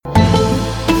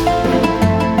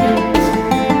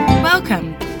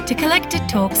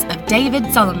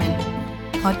David Solomon,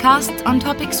 podcasts on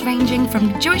topics ranging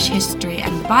from Jewish history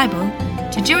and the Bible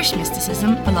to Jewish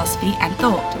mysticism, philosophy and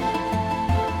thought.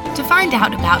 To find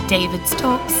out about David's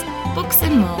talks, books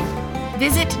and more,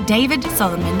 visit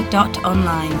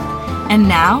davidsolomon.online. And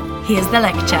now, here's the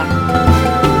lecture.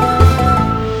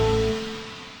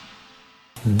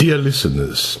 Dear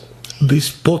listeners, this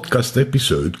podcast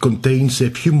episode contains a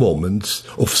few moments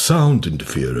of sound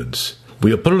interference.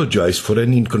 We apologize for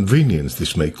any inconvenience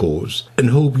this may cause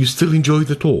and hope you still enjoy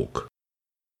the talk.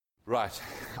 Right.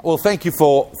 Well, thank you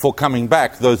for coming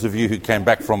back, those of you who came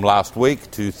back from last week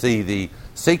to see the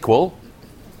sequel,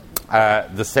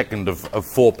 the second of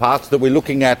 4 parts that we're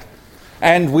looking at.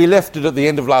 And we left it at the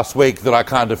end of last week that I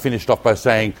kind of finished off by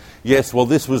saying, yes, well,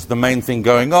 this was the main thing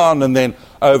going on, and then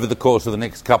over the course of the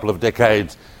next couple of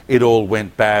decades, it all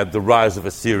went bad, the rise of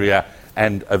Assyria,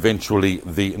 and eventually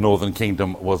the Northern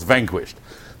Kingdom was vanquished.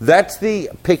 That's the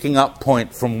picking up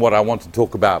point from what I want to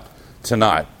talk about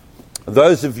tonight.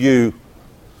 Those of you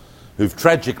who've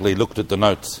tragically looked at the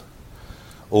notes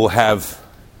or have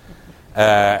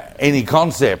any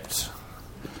concept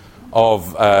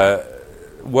of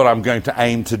what I'm going to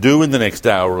aim to do in the next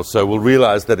hour or so will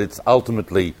realise that it's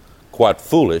ultimately quite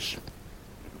foolish.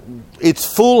 It's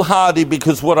foolhardy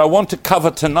because what I want to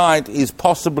cover tonight is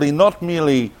possibly not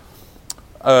merely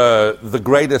the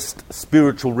greatest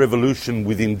spiritual revolution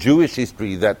within Jewish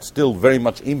history that still very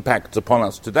much impacts upon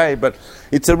us today, but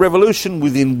it's a revolution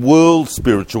within world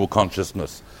spiritual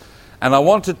consciousness. And I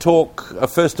want to talk,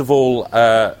 first of all,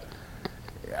 I'm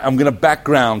going to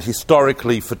background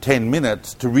historically for 10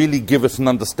 minutes to really give us an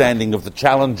understanding of the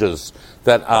challenges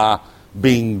that are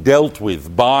being dealt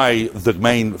with by the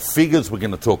main figures we're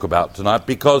going to talk about tonight,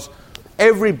 because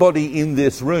everybody in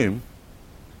this room,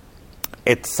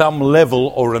 at some level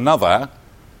or another,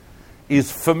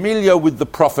 is familiar with the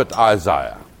prophet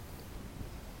Isaiah.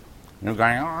 You're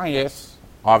going, oh yes,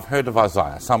 I've heard of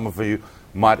Isaiah. Some of you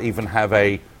might even have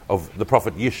of the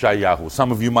prophet Yeshayahu.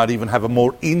 Some of you might even have a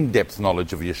more in-depth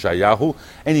knowledge of Yeshayahu.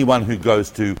 Anyone who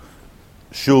goes to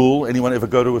shul, anyone ever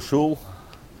go to a shul?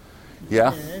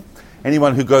 Yeah?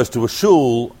 Anyone who goes to a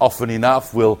shul often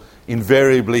enough will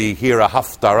invariably hear a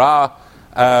haftarah,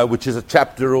 which is a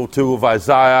chapter or two of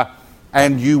Isaiah,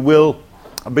 and you will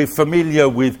be familiar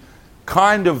with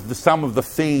kind of some of the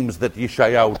themes that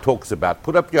Yeshayahu talks about.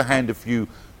 Put up your hand if you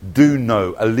do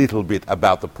know a little bit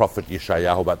about the prophet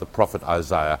Yeshayahu, about the prophet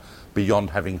Isaiah,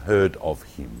 beyond having heard of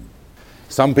him.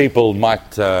 Some people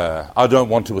might, I don't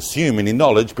want to assume any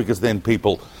knowledge because then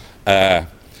people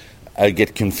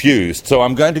get confused. So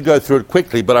I'm going to go through it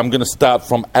quickly, but I'm going to start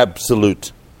from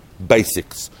absolute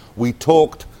basics. We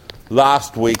talked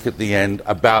last week at the end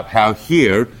about how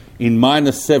here in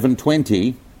minus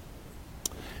 720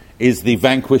 is the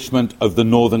vanquishment of the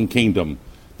Northern Kingdom.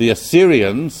 The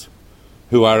Assyrians,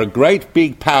 who are a great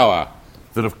big power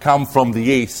that have come from the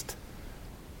east,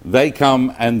 they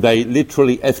come and they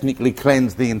literally ethnically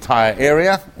cleanse the entire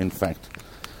area. In fact,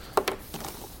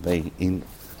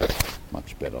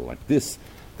 much better like this.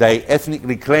 They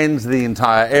ethnically cleanse the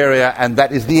entire area, and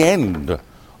that is the end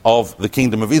of the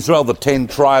kingdom of Israel. The 10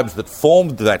 tribes that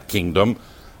formed that kingdom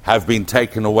have been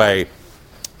taken away,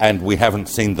 and we haven't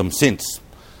seen them since.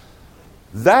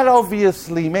 That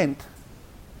obviously meant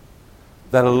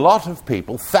that a lot of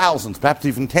people, thousands, perhaps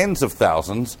even tens of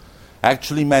thousands,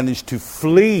 actually managed to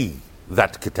flee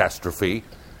that catastrophe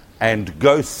and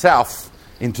go south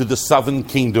into the southern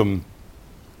kingdom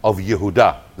of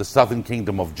Yehudah, the southern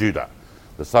kingdom of Judah.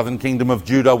 The southern kingdom of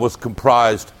Judah was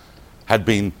comprised, had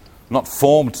been not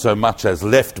formed so much as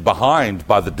left behind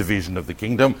by the division of the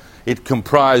kingdom. It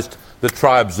comprised the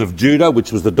tribes of Judah,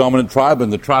 which was the dominant tribe,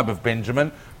 and the tribe of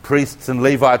Benjamin, priests and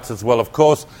Levites as well, of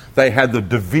course. They had the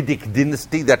Davidic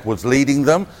dynasty that was leading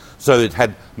them, so it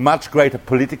had much greater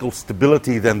political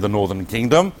stability than the northern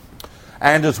kingdom.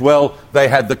 And as well, they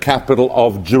had the capital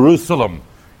of Jerusalem,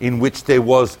 in which there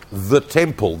was the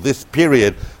temple. This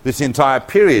period, this entire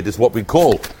period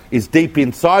is deep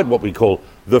inside what we call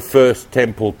the first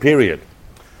temple period.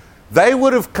 They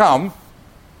would have come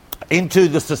into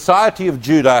the society of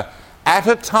Judah at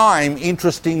a time,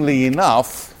 interestingly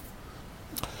enough,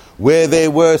 where there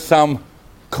were some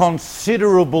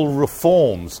considerable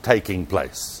reforms taking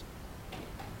place.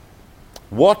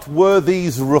 What were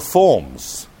these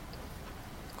reforms?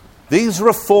 These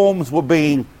reforms were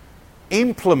being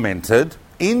implemented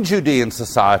in Judean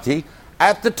society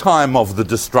at the time of the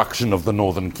destruction of the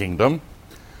northern kingdom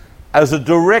as a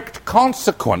direct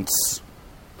consequence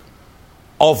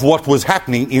of what was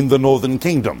happening in the northern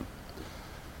kingdom.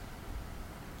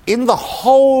 In the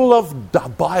whole of the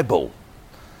Bible,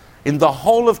 in the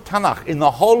whole of Tanakh, in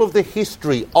the whole of the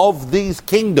history of these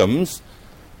kingdoms,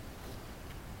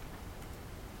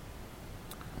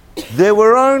 there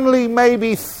were only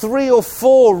maybe 3 or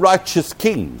 4 righteous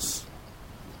kings.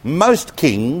 Most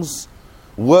kings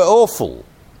were awful.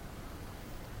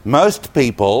 Most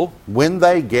people, when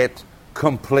they get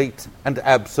complete and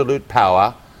absolute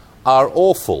power, are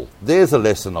awful. There's a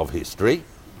lesson of history.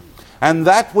 And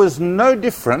that was no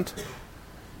different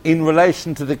in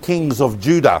relation to the kings of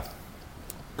Judah.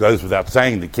 Goes without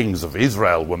saying the kings of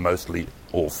Israel were mostly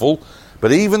awful,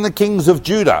 but even the kings of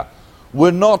Judah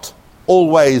were not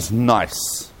always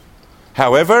nice.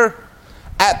 However,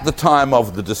 at the time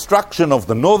of the destruction of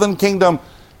the northern kingdom,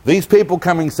 these people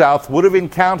coming south would have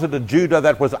encountered a Judah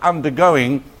that was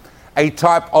undergoing a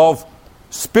type of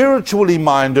spiritually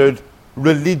minded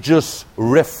religious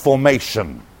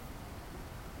reformation.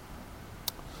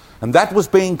 And that was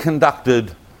being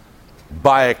conducted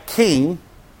by a king,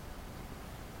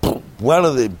 one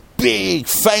of the big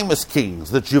famous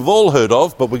kings that you've all heard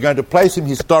of, but we're going to place him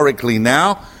historically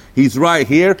now. He's right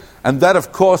here, and that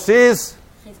of course is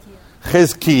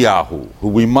Chizkiyahu, who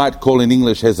we might call in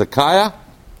English Hezekiah.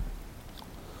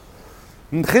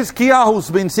 And Chizkiyahu's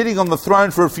been sitting on the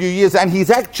throne for a few years, and he's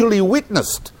actually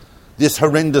witnessed this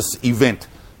horrendous event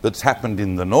that's happened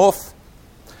in the north.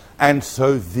 And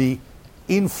so the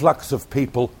influx of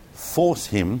people force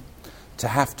him to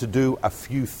have to do a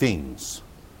few things.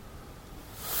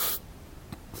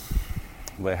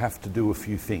 They have to do a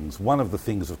few things. One of the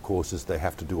things, of course, is they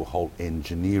have to do a whole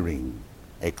engineering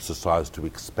exercise to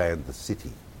expand the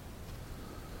city.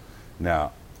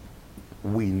 Now,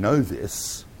 we know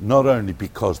this not only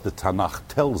because the Tanakh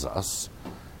tells us,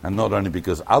 and not only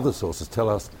because other sources tell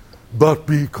us, but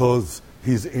because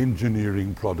his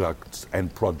engineering products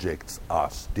and projects are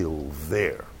still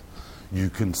there. You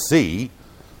can see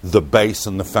the base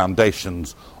and the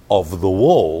foundations of the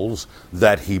walls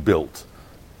that he built.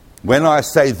 When I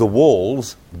say the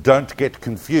walls, don't get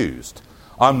confused.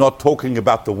 I'm not talking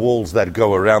about the walls that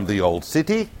go around the old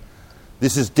city.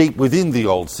 This is deep within the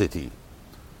old city.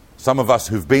 Some of us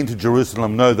who've been to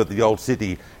Jerusalem know that the old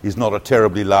city is not a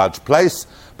terribly large place,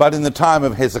 but in the time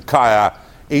of Hezekiah,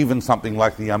 even something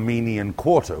like the Armenian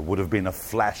Quarter would have been a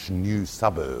flash new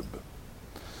suburb.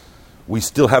 We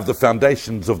still have the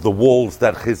foundations of the walls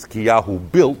that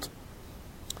Chizkiyahu built,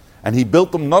 and he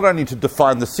built them not only to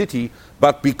define the city,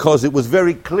 but because it was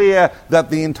very clear that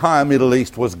the entire Middle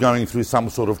East was going through some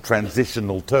sort of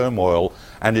transitional turmoil,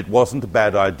 and it wasn't a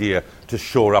bad idea to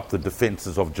shore up the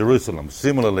defenses of Jerusalem.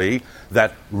 Similarly,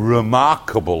 that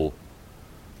remarkable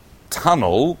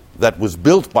tunnel that was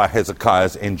built by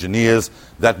Hezekiah's engineers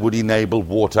that would enable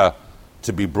water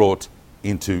to be brought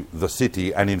into the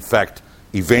city, and in fact,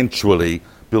 eventually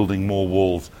building more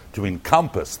walls to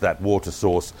encompass that water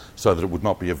source so that it would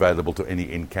not be available to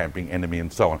any encamping enemy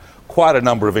and so on. Quite a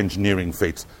number of engineering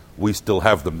feats. We still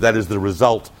have them. That is the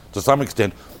result, to some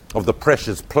extent, of the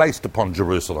pressures placed upon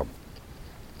Jerusalem.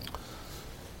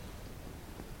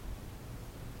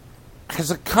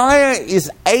 Hezekiah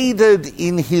is aided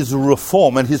in his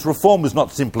reform, and his reform is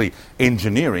not simply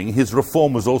engineering. His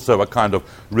reform was also a kind of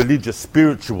religious,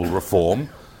 spiritual reform.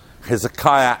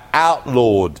 Hezekiah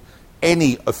outlawed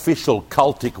any official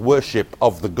cultic worship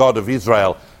of the God of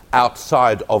Israel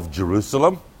outside of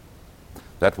Jerusalem.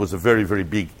 That was a very, very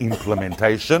big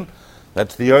implementation.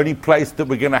 That's the only place that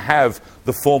we're going to have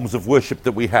the forms of worship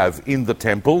that we have in the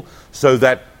temple, so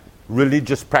that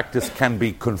religious practice can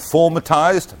be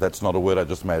conformatized. That's not a word, I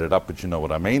just made it up, but you know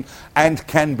what I mean. And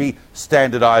can be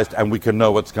standardized, and we can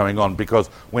know what's going on, because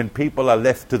when people are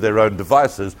left to their own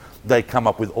devices, they come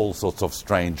up with all sorts of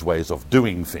strange ways of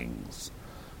doing things.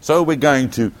 So we're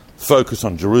going to focus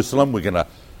on Jerusalem. We're going to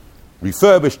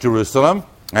refurbish Jerusalem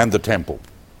and the temple.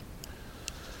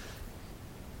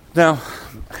 Now,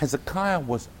 Hezekiah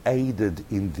was aided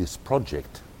in this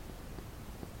project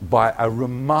by a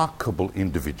remarkable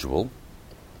individual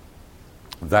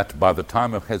that by the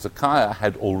time of Hezekiah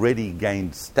had already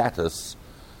gained status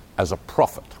as a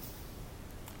prophet.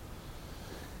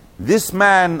 This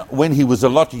man, when he was a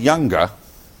lot younger,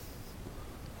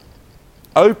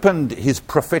 opened his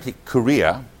prophetic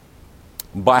career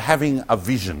by having a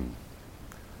vision.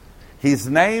 His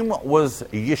name was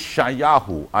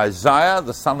Yeshayahu, Isaiah,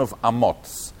 the son of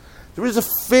Amoz. There is a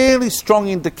fairly strong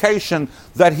indication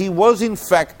that he was in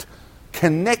fact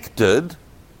connected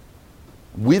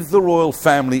with the royal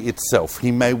family itself.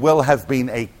 He may well have been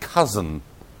a cousin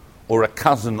or a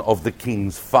cousin of the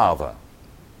king's father.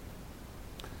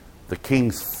 The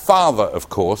king's father, of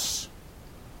course,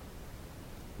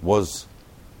 was...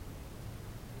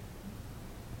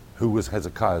 Who was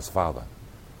Hezekiah's father?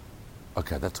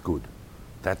 Okay, that's good.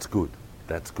 That's good.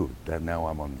 That's good. Now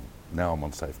I'm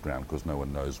on safe ground because no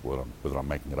one knows whether I'm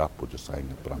making it up or just saying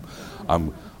it. But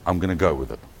I'm going to go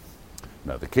with it.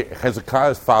 No,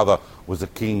 Hezekiah's father was a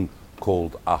king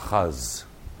called Ahaz,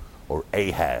 or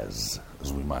Ahaz,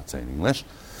 as we might say in English.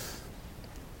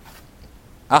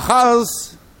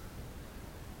 Ahaz,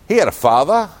 he had a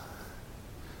father,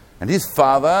 and his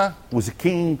father was a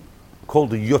king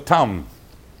called Yotam.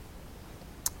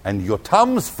 And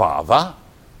Yotam's father,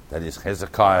 that is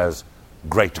Hezekiah's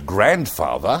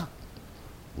great-grandfather,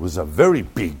 was a very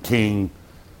big king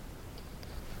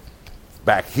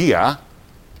back here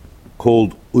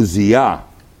called Uzziah.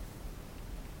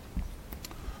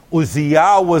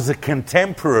 Uzziah was a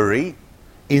contemporary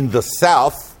in the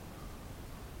south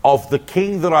of the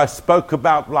king that I spoke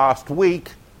about last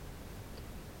week,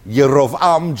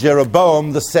 Jeroboam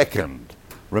II.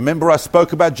 Remember I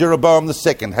spoke about Jeroboam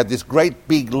II, had this great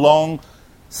big long,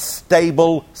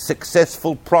 stable,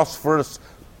 successful, prosperous,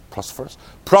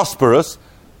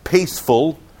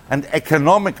 peaceful and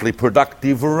economically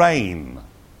productive reign.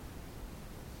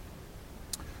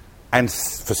 And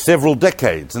for several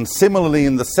decades. And similarly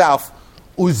in the south,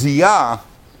 Uzziah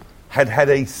had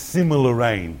a similar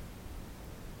reign.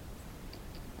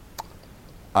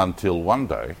 Until one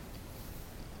day,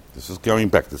 this is going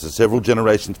back, this is several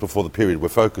generations before the period we're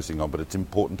focusing on, but it's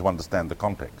important to understand the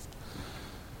context.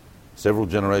 Several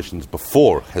generations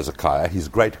before Hezekiah, his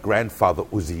great-grandfather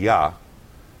Uzziah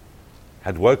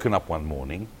had woken up one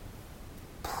morning,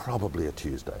 probably a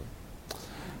Tuesday,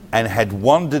 and had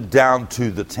wandered down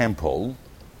to the temple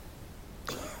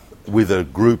with a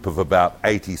group of about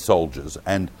 80 soldiers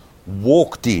and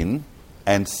walked in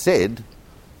and said,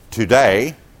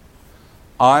 "Today,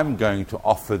 I'm going to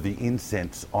offer the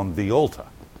incense on the altar."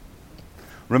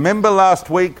 Remember last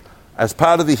week, as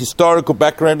part of the historical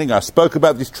backgrounding, I spoke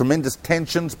about these tremendous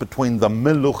tensions between the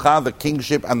melucha, the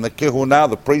kingship, and the kehunah,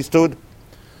 the priesthood.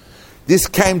 This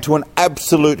came to an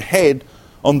absolute head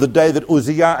on the day that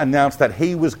Uzziah announced that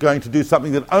he was going to do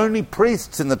something that only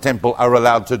priests in the temple are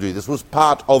allowed to do. This was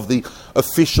part of the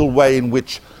official way in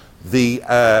which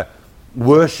the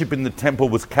worship in the temple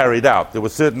was carried out. There were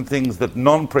certain things that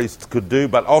non-priests could do,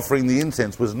 but offering the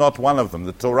incense was not one of them.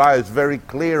 The Torah is very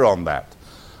clear on that.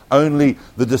 Only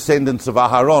the descendants of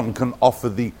Aharon can offer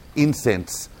the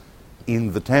incense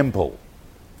in the temple.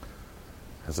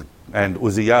 And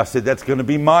Uzziah said, "That's going to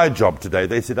be my job today."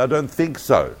 They said, "I don't think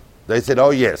so." They said, "Oh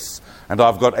yes, and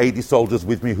I've got 80 soldiers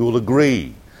with me who will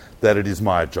agree that it is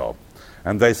my job."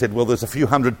 And they said, "Well, there's a few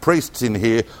hundred priests in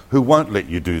here who won't let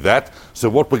you do that. So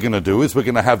what we're going to do is we're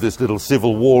going to have this little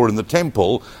civil war in the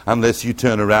temple unless you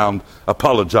turn around,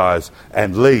 apologize,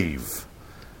 and leave.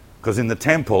 Because in the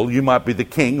temple, you might be the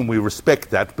king, and we respect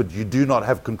that, but you do not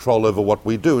have control over what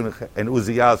we do." And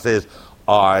Uzziah says,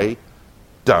 "I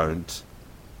don't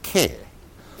care."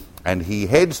 And he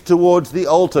heads towards the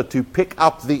altar to pick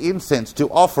up the incense to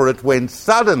offer it when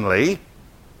suddenly...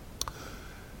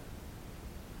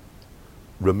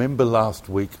 Remember last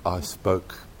week I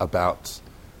spoke about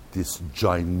this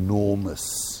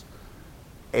ginormous,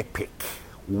 epic,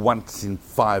 once in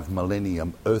 5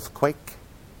 millennium earthquake?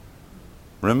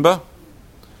 Remember?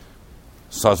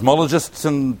 Seismologists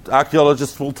and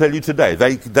archaeologists will tell you today.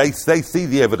 They see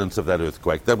the evidence of that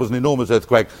earthquake. That was an enormous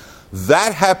earthquake.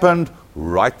 That happened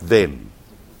right then.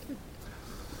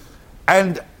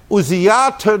 And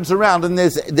Uzziah turns around and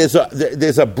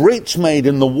there's a breach made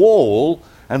in the wall,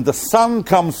 and the sun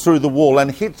comes through the wall and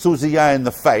hits Uzziah in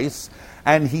the face,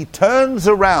 and he turns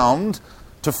around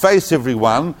to face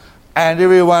everyone, and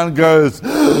everyone goes,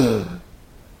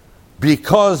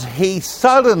 because he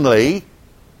suddenly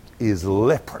is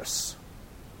leprous.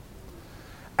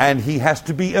 And he has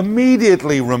to be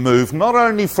immediately removed, not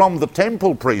only from the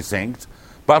temple precinct,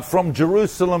 but from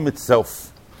Jerusalem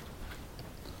itself.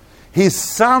 His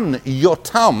son,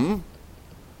 Yotam,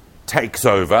 takes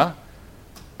over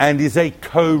and is a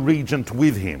co-regent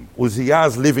with him.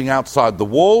 Uzziah's living outside the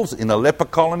walls in a leper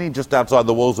colony just outside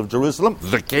the walls of Jerusalem.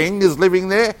 The king is living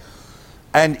there.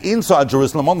 And inside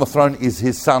Jerusalem on the throne is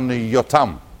his son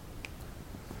Yotam.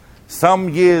 Some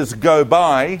years go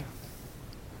by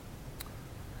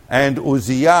and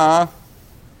Uzziah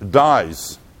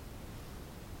dies.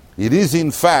 It is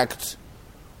in fact,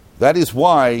 that is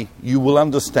why you will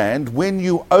understand when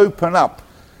you open up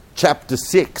chapter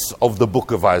 6 of the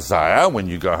book of Isaiah, when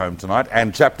you go home tonight,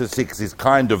 and chapter 6 is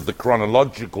kind of the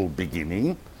chronological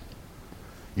beginning,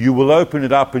 you will open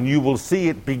it up and you will see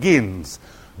it begins,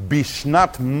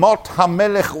 Bishnat Mot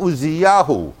HaMelech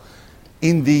Uzziyahu,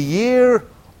 in the year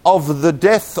of the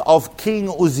death of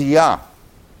King Uzziah.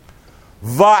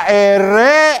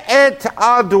 Va'ere et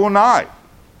Adonai.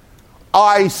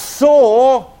 I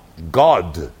saw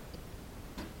God.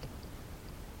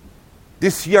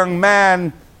 This young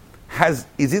man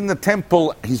is in the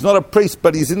temple. He's not a priest,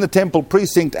 but he's in the temple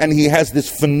precinct, and he has this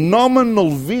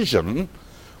phenomenal vision.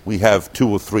 We have 2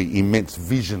 or 3 immense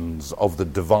visions of the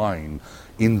divine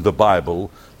in the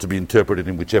Bible to be interpreted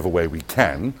in whichever way we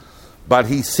can. But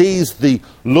he sees the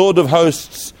Lord of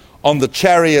hosts on the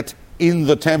chariot in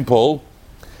the temple,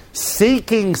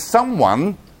 seeking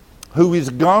someone who is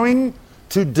going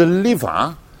to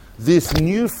deliver this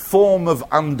new form of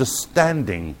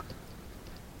understanding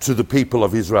to the people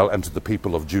of Israel and to the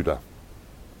people of Judah.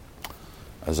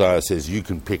 Isaiah says, you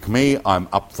can pick me, I'm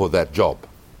up for that job.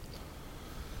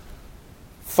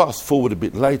 Fast forward a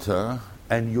bit later,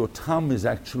 and Yotam is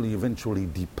actually eventually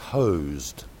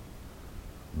deposed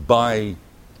by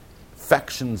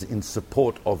factions in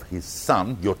support of his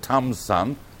son, Yotam's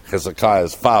son,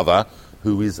 Hezekiah's father,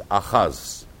 who is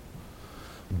Ahaz.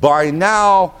 By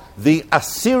now, the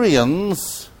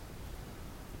Assyrians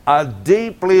are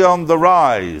deeply on the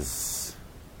rise.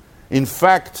 In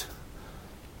fact,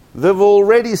 they've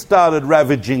already started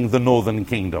ravaging the northern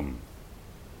kingdom.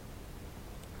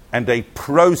 And a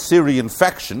pro-Syrian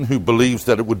faction who believes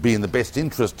that it would be in the best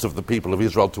interests of the people of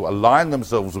Israel to align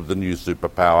themselves with the new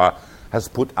superpower has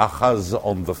put Ahaz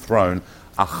on the throne.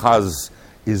 Ahaz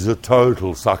is a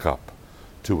total suck-up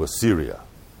to Assyria.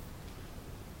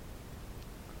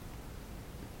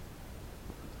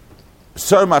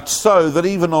 So much so that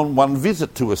even on one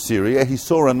visit to Assyria, he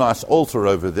saw a nice altar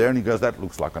over there, and he goes, that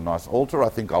looks like a nice altar. I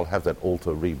think I'll have that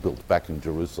altar rebuilt back in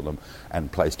Jerusalem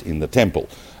and placed in the temple.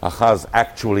 Ahaz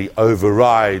actually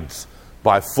overrides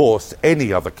by force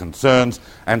any other concerns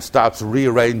and starts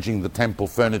rearranging the temple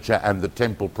furniture and the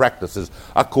temple practices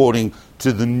according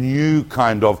to the new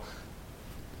kind of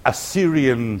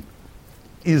Assyrian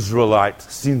Israelite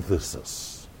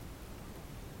synthesis.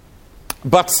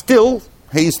 But still,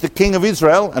 he's the king of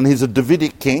Israel, and he's a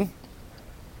Davidic king.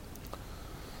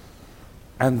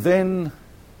 And then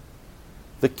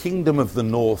the kingdom of the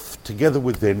north, together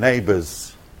with their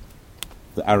neighbors,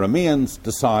 the Arameans,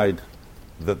 decide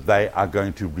that they are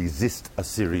going to resist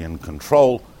Assyrian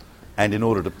control, and in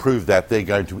order to prove that, they're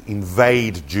going to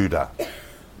invade Judah.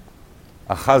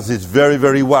 Ahaz is very,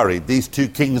 very worried. These two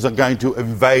kings are going to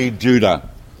invade Judah.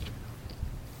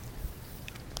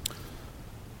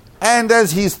 And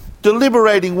as he's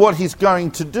deliberating what he's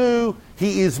going to do,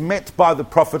 he is met by the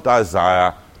prophet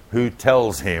Isaiah, who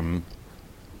tells him,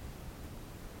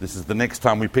 this is the next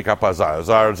time we pick up Isaiah.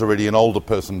 Isaiah is already an older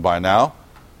person by now,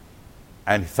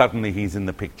 and suddenly he's in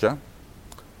the picture.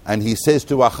 And he says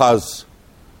to Ahaz,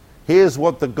 here's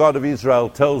what the God of Israel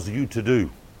tells you to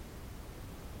do.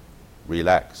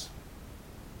 Relax.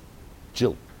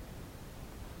 Chill.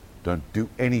 Don't do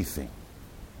anything.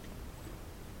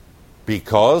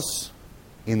 Because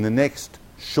in the next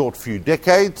short few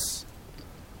decades,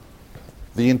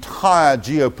 the entire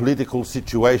geopolitical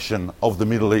situation of the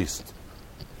Middle East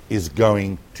is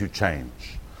going to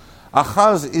change.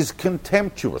 Ahaz is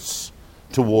contemptuous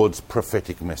towards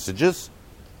prophetic messages,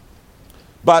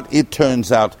 but it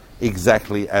turns out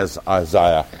exactly as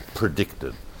Isaiah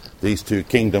predicted. These two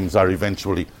kingdoms are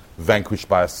eventually vanquished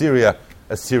by Assyria.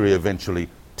 Assyria eventually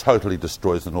totally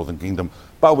destroys the northern kingdom,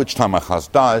 by which time Ahaz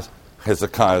dies.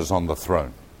 Hezekiah is on the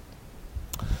throne.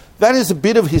 That is a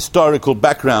bit of historical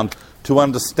background to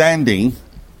understanding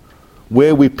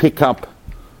where we pick up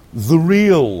the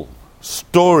real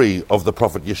story of the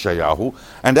prophet Yeshayahu,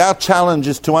 and our challenge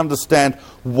is to understand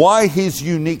why his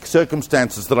unique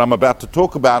circumstances that I'm about to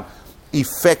talk about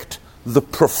affect the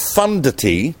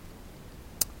profundity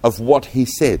of what he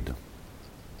said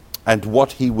and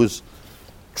what he was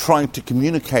trying to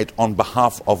communicate on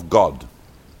behalf of God.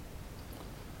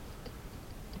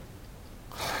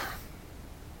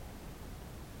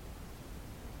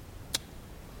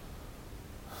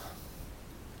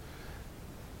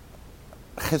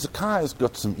 Hezekiah's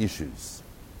got some issues.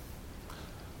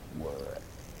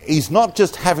 He's not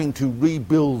just having to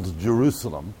rebuild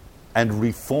Jerusalem and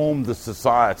reform the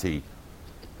society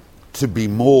to be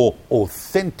more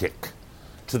authentic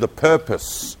to the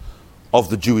purpose of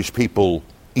the Jewish people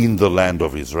in the land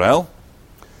of Israel,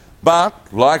 but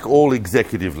like all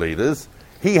executive leaders,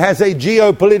 he has a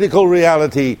geopolitical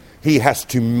reality he has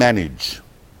to manage.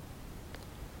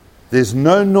 There's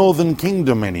no northern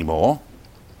kingdom anymore.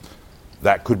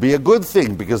 That could be a good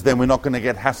thing, because then we're not going to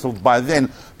get hassled by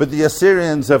then. But the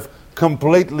Assyrians have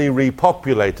completely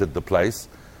repopulated the place,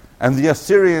 and the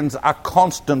Assyrians are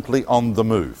constantly on the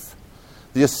move.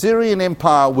 The Assyrian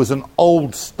Empire was an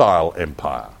old-style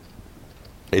empire.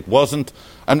 It wasn't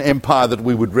an empire that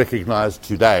we would recognize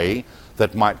today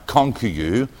that might conquer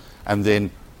you and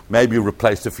then maybe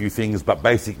replace a few things, but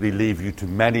basically leave you to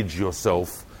manage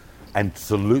yourself and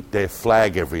salute their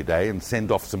flag every day and send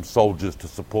off some soldiers to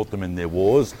support them in their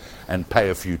wars and pay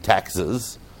a few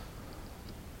taxes.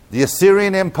 The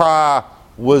Assyrian Empire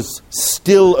was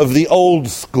still of the old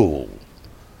school.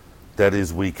 That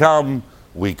is, we come,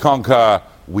 we conquer,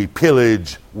 we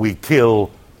pillage, we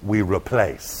kill, we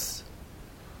replace.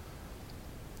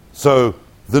 So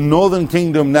the northern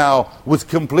kingdom now was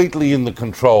completely in the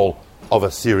control of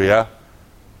Assyria,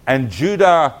 and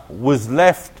Judah was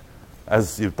left,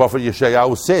 as the prophet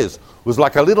Yeshayahu says, was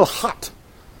like a little hut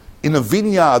in a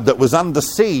vineyard that was under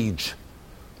siege.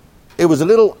 It was a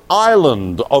little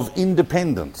island of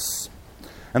independence.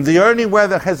 And the only way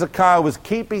that Hezekiah was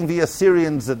keeping the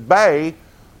Assyrians at bay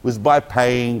was by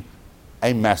paying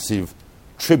a massive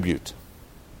tribute.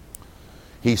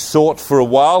 He sought for a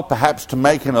while perhaps to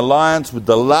make an alliance with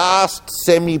the last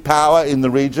semi-power in the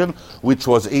region, which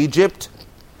was Egypt.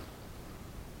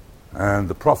 And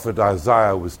the prophet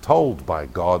Isaiah was told by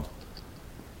God,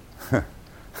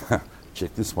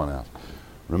 check this one out.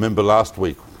 Remember last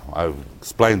week I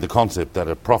explained the concept that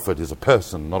a prophet is a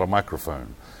person, not a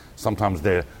microphone. Sometimes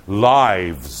their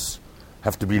lives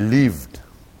have to be lived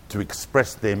to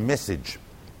express their message.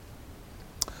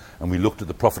 And we looked at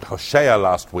the prophet Hosea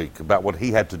last week about what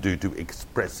he had to do to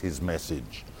express his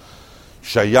message.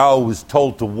 Shayahu was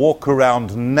told to walk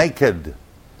around naked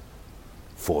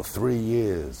for 3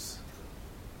 years.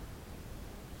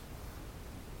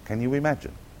 Can you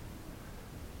imagine?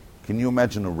 Can you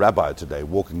imagine a rabbi today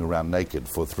walking around naked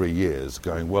for 3 years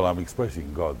going, well, I'm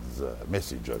expressing God's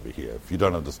message over here. If you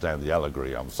don't understand the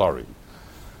allegory, I'm sorry.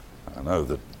 I know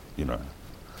that,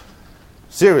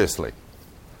 Seriously.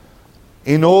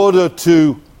 In order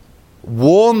to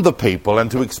warn the people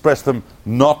and to express them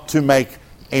not to make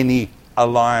any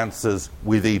alliances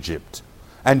with Egypt.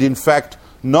 And in fact,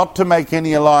 not to make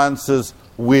any alliances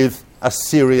with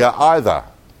Assyria either.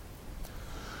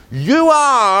 You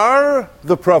are,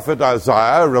 the prophet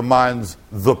Isaiah reminds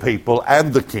the people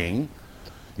and the king,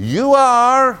 you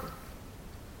are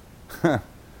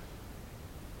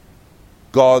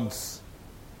God's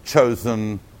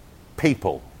chosen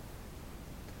people.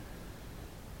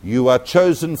 You are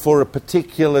chosen for a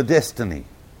particular destiny.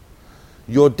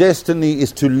 Your destiny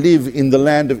is to live in the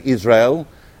land of Israel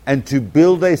and to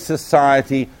build a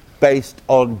society based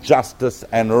on justice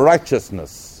and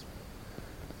righteousness.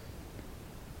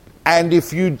 And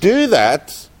if you do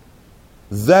that,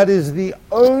 that is the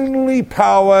only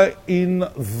power in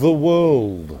the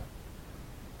world.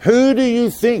 Who do you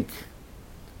think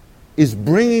is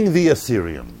bringing the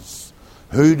Assyrians?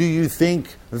 Who do you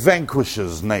think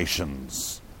vanquishes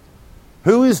nations?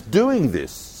 Who is doing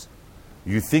this?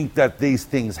 You think that these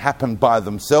things happen by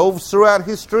themselves throughout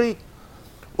history?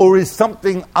 Or is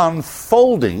something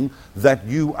unfolding that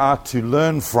you are to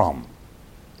learn from?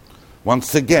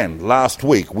 Once again, last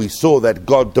week we saw that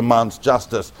God demands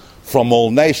justice from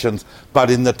all nations, but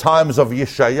in the times of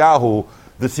Yeshayahu,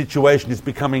 the situation is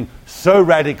becoming so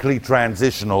radically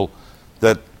transitional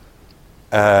that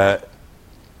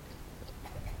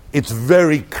it's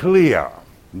very clear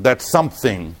that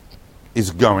something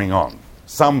is going on.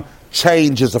 Some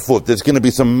change is afoot. There's going to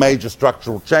be some major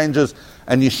structural changes,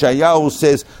 and Yeshayahu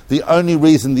says the only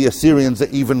reason the Assyrians are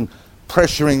even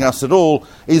pressuring us at all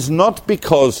is not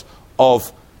because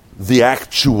of the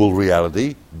actual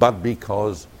reality, but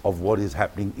because of what is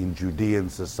happening in Judean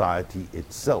society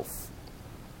itself.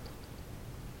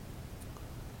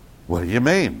 What do you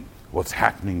mean? What's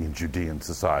happening in Judean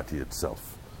society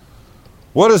itself?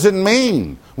 What does it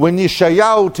mean when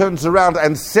Yeshayahu turns around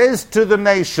and says to the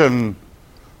nation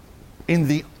in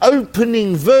the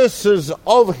opening verses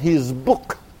of his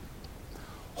book,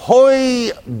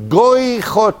 Hoi goi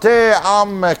chote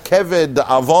am keved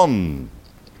avon.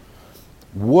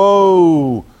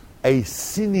 Woe, a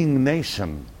sinning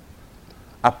nation,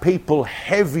 a people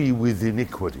heavy with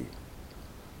iniquity.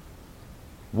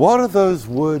 What are those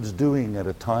words doing at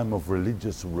a time of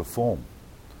religious reform?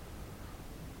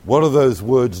 What are those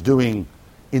words doing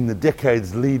in the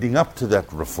decades leading up to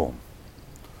that reform?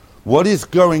 What is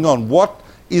going on? What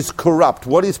is corrupt?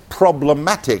 What is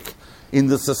problematic in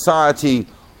the society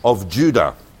of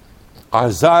Judah?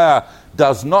 Isaiah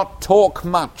does not talk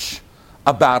much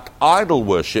about idol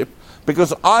worship,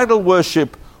 because idol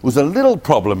worship was a little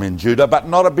problem in Judah, but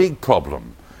not a big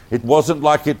problem. It wasn't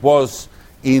like it was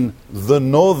in the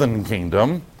northern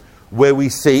kingdom, where we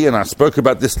see, and I spoke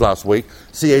about this last week,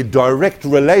 see a direct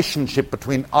relationship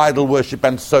between idol worship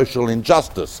and social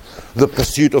injustice, the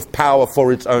pursuit of power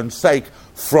for its own sake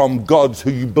from gods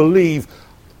who you believe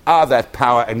are that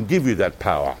power and give you that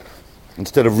power,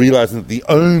 instead of realizing that the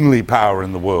only power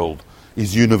in the world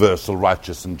is universal,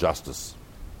 righteous, and justice.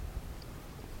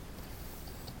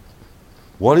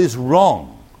 What is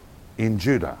wrong in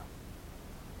Judah,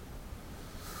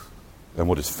 and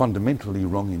what is fundamentally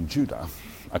wrong in Judah,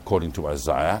 according to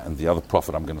Isaiah and the other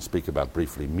prophet I'm going to speak about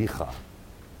briefly, Micha,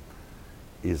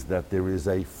 is that there is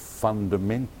a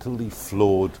fundamentally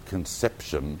flawed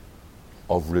conception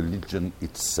of religion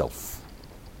itself,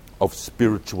 of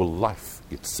spiritual life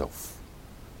itself.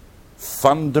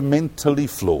 Fundamentally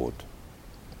flawed.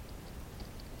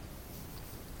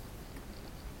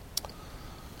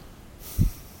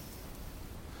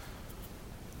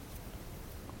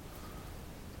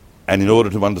 And in order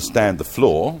to understand the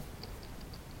flaw,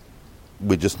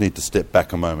 we just need to step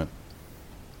back a moment.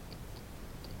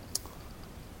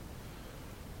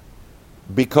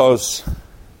 Because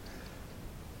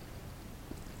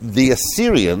the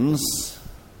Assyrians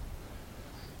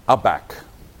are back.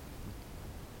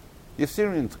 The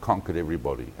Assyrians conquered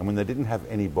everybody, and when they didn't have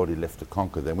anybody left to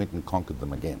conquer, they went and conquered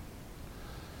them again.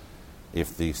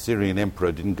 If the Syrian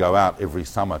emperor didn't go out every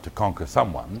summer to conquer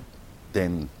someone,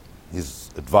 then his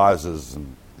advisors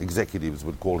and executives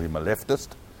would call him a leftist,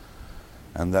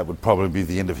 and that would probably be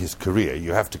the end of his career.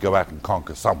 You have to go out and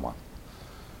conquer someone.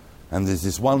 And there's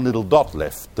this one little dot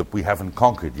left that we haven't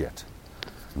conquered yet.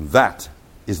 And that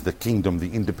is the kingdom,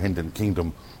 the independent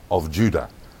kingdom of Judah.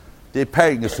 They're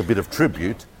paying us a bit of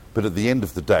tribute, but at the end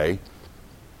of the day,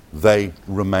 they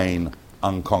remain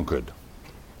unconquered.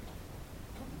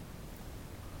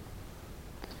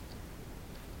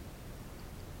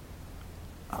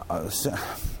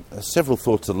 Several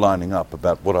thoughts are lining up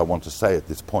about what I want to say at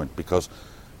this point, because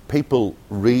people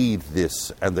read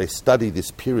this and they study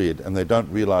this period and they don't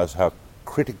realize how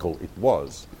critical it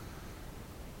was.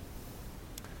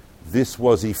 This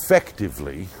was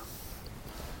effectively,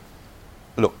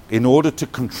 look, in order to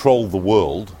control the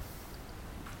world,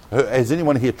 has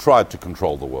anyone here tried to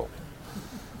control the world?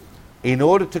 In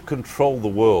order to control the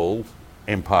world,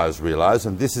 empires realize,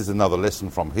 and this is another lesson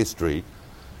from history,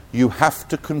 you have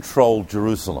to control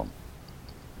Jerusalem.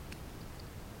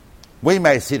 We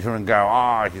may sit here and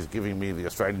go, he's giving me the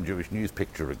Australian Jewish news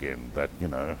picture again, that,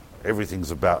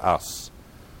 everything's about us.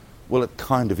 Well, it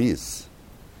kind of is.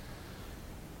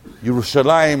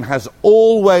 Yerushalayim has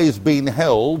always been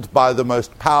held by the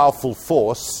most powerful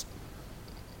force,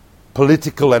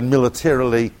 political and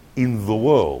militarily, in the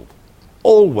world.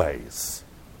 Always.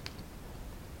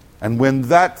 And when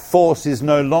that force is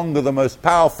no longer the most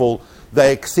powerful,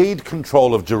 they accede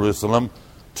control of Jerusalem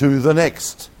to the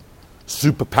next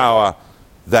superpower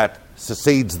that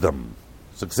succeeds them.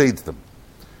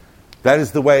 That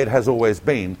is the way it has always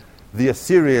been. The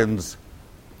Assyrians,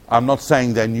 I'm not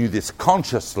saying they knew this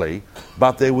consciously,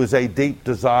 but there was a deep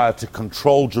desire to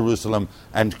control Jerusalem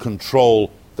and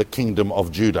control the kingdom of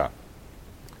Judah.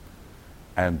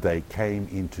 And they came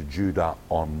into Judah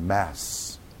en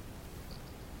masse.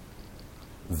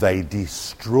 They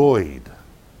destroyed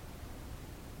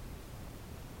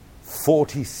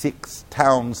 46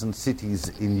 towns and cities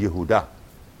in Yehudah,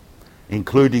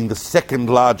 including the second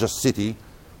largest city,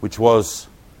 which was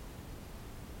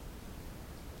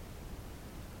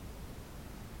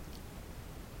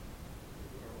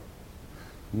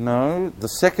the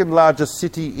second largest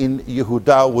city in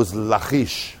Yehudah was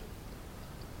Lachish.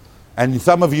 And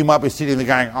some of you might be sitting there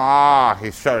going,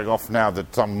 he's showing off now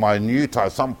that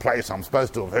some place I'm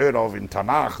supposed to have heard of in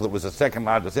Tanakh that was the second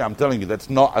largest city. I'm telling you, that's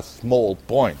not a small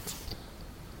point.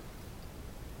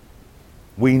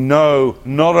 We know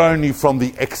not only from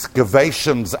the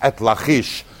excavations at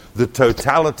Lachish the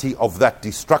totality of that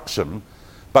destruction,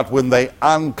 but when they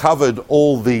uncovered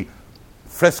all the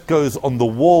frescoes on the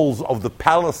walls of the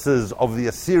palaces of the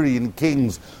Assyrian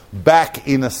kings back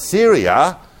in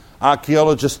Assyria,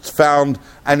 archaeologists found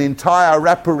an entire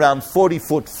wraparound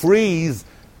 40-foot frieze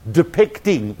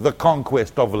depicting the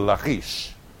conquest of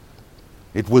Lachish.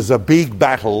 It was a big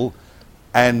battle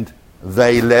and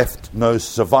they left no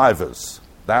survivors.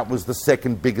 That was the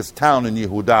second biggest town in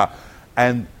Yehudah,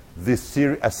 and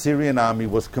the Assyrian army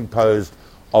was composed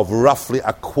of roughly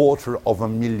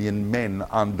 250,000 men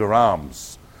under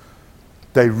arms.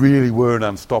 They really were an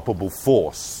unstoppable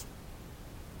force.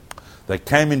 They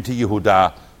came into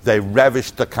Yehudah, they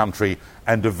ravished the country,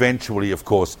 and eventually, of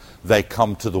course, they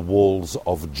come to the walls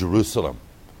of Jerusalem.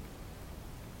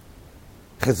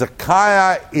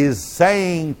 Hezekiah is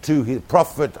saying to his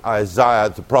prophet Isaiah,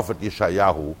 the prophet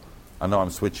Yeshayahu, I know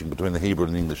I'm switching between the Hebrew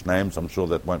and English names, I'm sure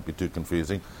that won't be too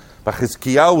confusing, but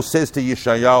Hezekiah says to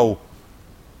Yeshayahu,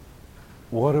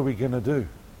 what are we going to do?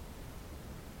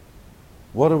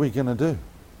 What are we going to do?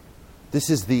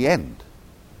 This is the end.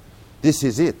 This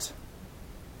is it.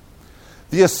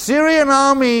 The Assyrian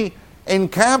army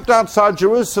encamped outside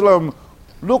Jerusalem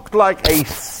looked like a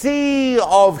sea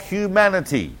of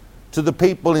humanity to the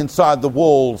people inside the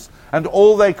walls, and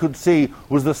all they could see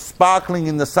was the sparkling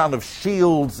in the sun of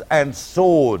shields and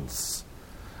swords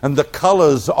and the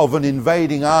colours of an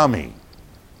invading army.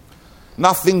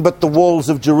 Nothing but the walls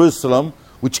of Jerusalem,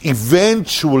 which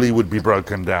eventually would be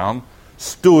broken down,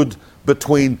 stood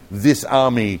between this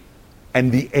army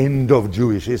and the end of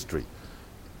Jewish history.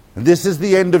 And this is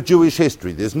the end of Jewish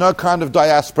history. There's no kind of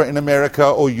diaspora in America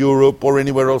or Europe or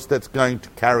anywhere else that's going to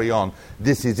carry on.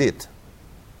 This is it.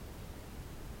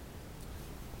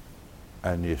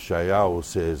 And Yeshayahu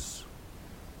says,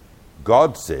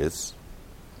 God says,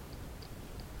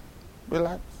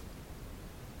 relax,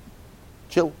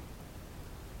 chill,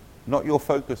 not your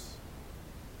focus.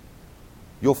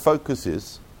 Your focus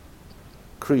is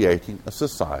creating a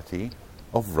society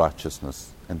of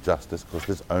righteousness and justice, because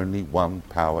there's only one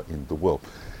power in the world.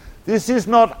 This is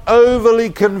not overly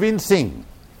convincing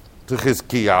to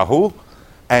Chizkiyahu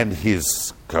and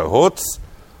his cohorts.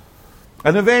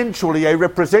 And eventually a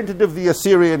representative of the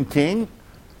Assyrian king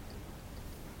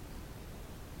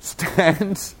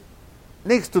stands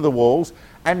next to the walls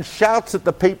and shouts at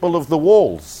the people of the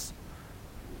walls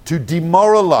to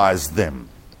demoralize them.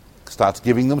 Starts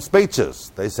giving them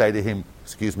speeches. They say to him,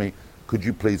 excuse me, could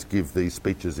you please give these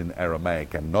speeches in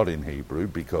Aramaic and not in Hebrew,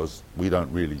 because we don't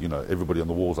really, everybody on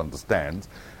the walls understands.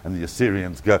 And the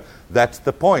Assyrians go, that's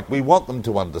the point, we want them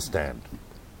to understand.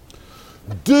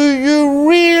 Do you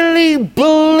really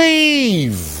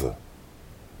believe,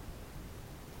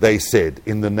 they said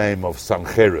in the name of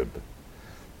Sancherib,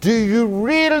 do you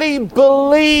really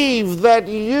believe that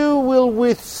you will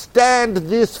withstand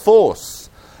this force?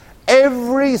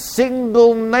 Every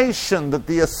single nation that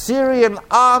the Assyrian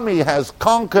army has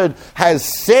conquered has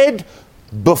said,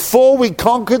 before we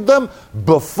conquered them,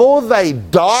 before they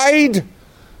died,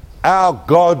 our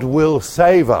God will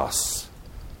save us.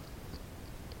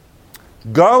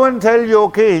 Go and tell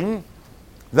your king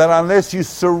that unless you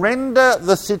surrender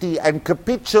the city and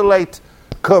capitulate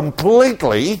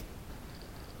completely,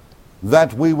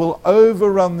 that we will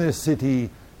overrun this city,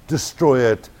 destroy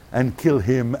it, and kill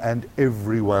him and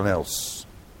everyone else.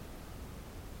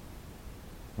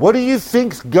 What do you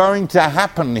think's going to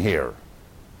happen here?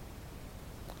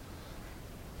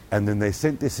 And then they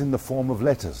sent this in the form of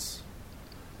letters.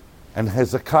 And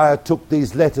Hezekiah took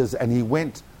these letters and he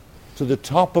went to the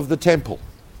top of the temple.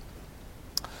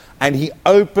 And he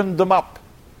opened them up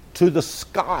to the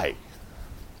sky.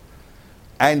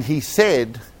 And he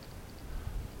said,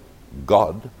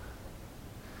 God,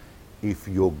 if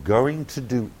you're going to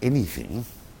do anything,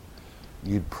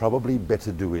 you'd probably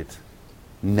better do it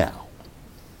now.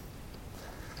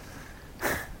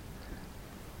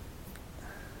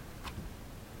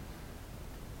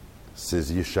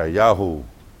 Says Yeshayahu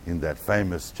in that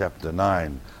famous chapter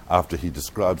 9, after he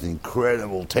describes the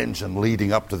incredible tension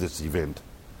leading up to this event.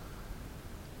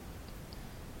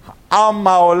 Am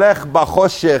ha'olech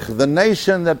b'choshech, the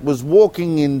nation that was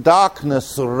walking in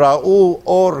darkness, ra'u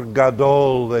or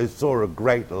gadol, they saw a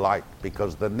great light,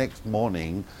 because the next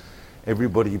morning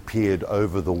everybody peered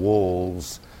over the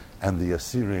walls and the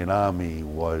Assyrian army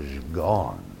was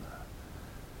gone.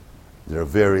 There are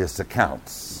various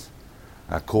accounts.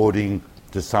 According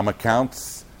to some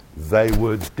accounts, they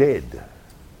were dead.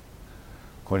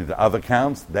 According to other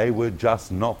accounts, they were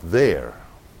just not there.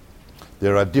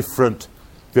 There are different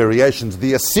variations.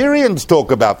 The Assyrians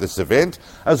talk about this event,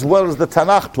 as well as the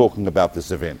Tanakh talking about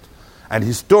this event. And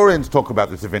historians talk about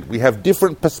this event. We have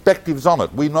different perspectives on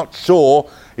it. We're not sure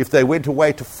if they went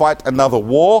away to fight another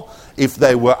war, if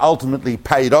they were ultimately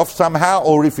paid off somehow,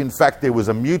 or if in fact there was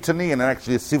a mutiny and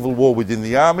actually a civil war within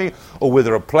the army, or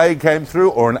whether a plague came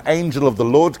through, or an angel of the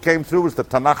Lord came through, as the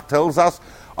Tanakh tells us.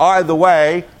 Either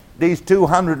way, these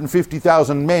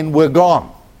 250,000 men were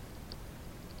gone.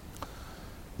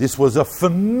 This was a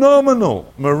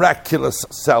phenomenal, miraculous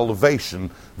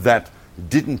salvation that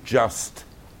didn't just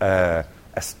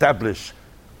establish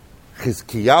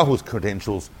Chizkiyahu's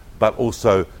credentials, but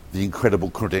also the incredible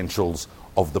credentials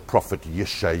of the prophet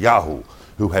Yeshayahu,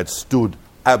 who had stood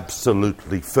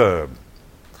absolutely firm.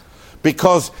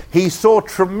 Because he saw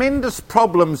tremendous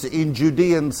problems in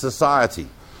Judean society.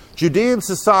 Judean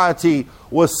society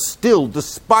was still,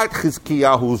 despite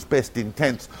Chizkiyahu's best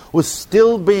intents, was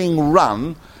still being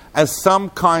run as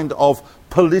some kind of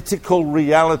political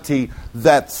reality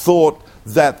that thought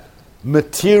that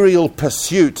material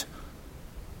pursuit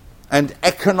and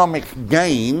economic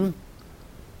gain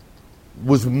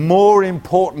was more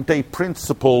important a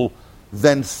principle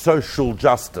than social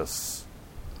justice.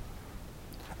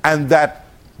 And that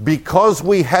because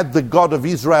we had the God of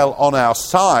Israel on our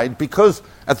side, because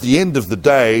at the end of the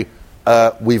day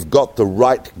we've got the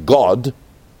right God,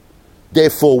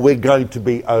 therefore we're going to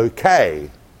be okay.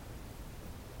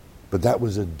 But that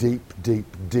was a deep, deep,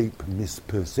 deep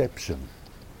misperception.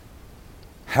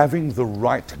 Having the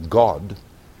right God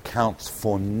counts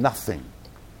for nothing.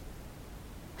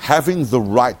 Having the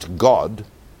right God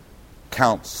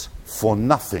counts for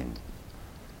nothing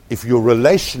if your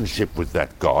relationship with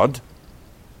that God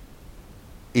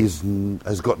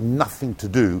has got nothing to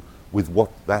do with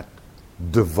what that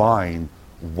divine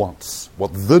wants,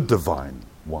 what the divine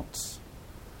wants.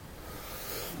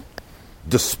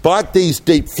 Despite these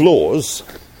deep flaws,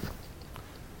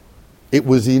 it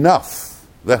was enough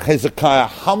that Hezekiah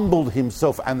humbled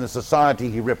himself and the society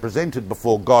he represented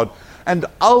before God, and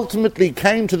ultimately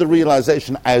came to the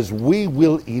realization, as we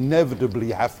will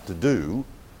inevitably have to do,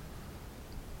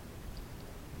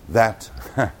 that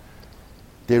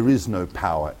there is no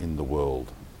power in the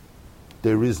world.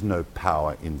 There is no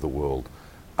power in the world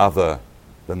other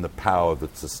than the power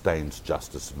that sustains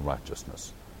justice and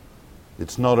righteousness.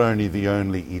 It's not only the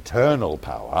only eternal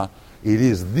power, it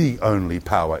is the only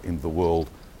power in the world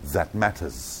that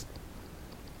matters.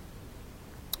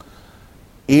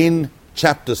 In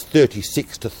chapters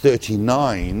 36 to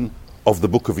 39 of the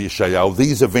book of Yeshayahu,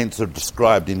 these events are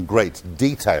described in great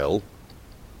detail,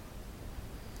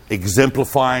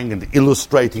 exemplifying and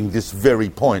illustrating this very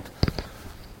point.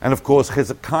 And of course,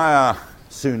 Hezekiah,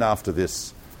 soon after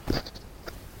this,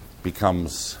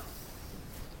 becomes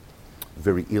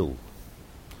very ill,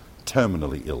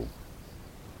 terminally ill.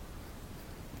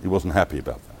 He wasn't happy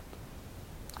about that.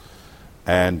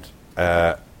 And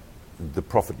the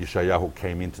prophet Yeshayahu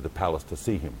came into the palace to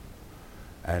see him.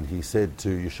 And he said to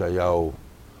Yeshayahu,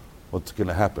 what's going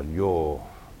to happen? You're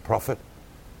a prophet,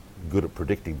 good at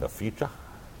predicting the future.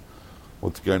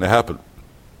 What's going to happen?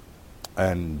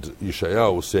 And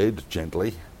Yeshayahu said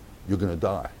gently, you're going to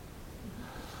die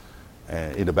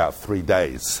in about 3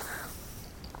 days.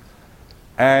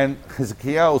 And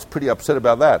Hezekiah was pretty upset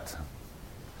about that.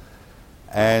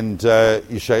 And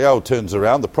Yeshayahu turns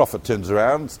around, the prophet turns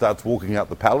around, starts walking out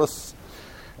the palace.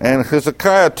 And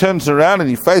Hezekiah turns around and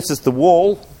he faces the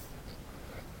wall.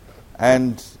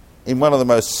 And in one of the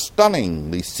most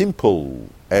stunningly simple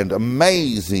and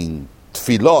amazing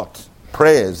tefillot,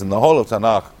 prayers in the whole of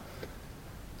Tanakh,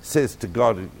 says to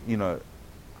God, you know,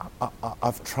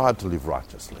 I've tried to live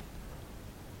righteously.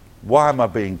 Why am I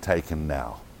being taken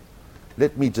now?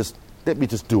 Let me just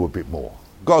do a bit more.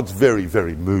 God's very,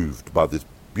 very moved by this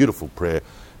beautiful prayer.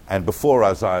 And before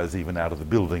Isaiah's even out of the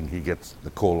building, he gets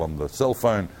the call on the cell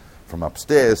phone from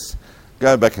upstairs.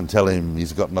 Go back and tell him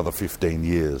he's got another 15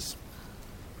 years.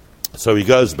 So he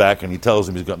goes back and he tells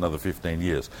him he's got another 15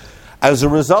 years. As a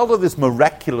result of this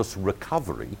miraculous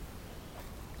recovery,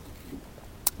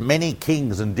 many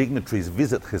kings and dignitaries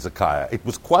visit Hezekiah. It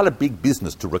was quite a big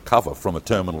business to recover from a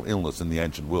terminal illness in the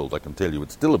ancient world. I can tell you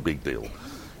it's still a big deal.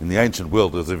 In the ancient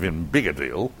world, there's an even bigger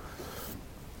deal.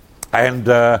 And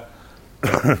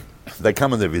they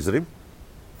come and they visit him.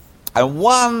 And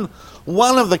one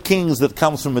of the kings that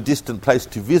comes from a distant place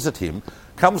to visit him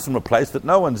comes from a place that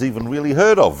no one's even really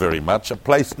heard of very much, a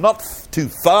place not too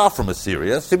far from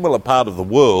Assyria, similar part of the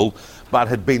world, but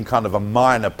had been kind of a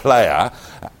minor player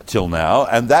till now,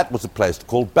 and that was a place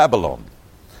called Babylon.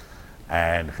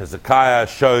 And Hezekiah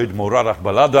showed Merodach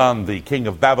Baladan, the king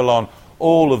of Babylon,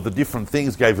 all of the different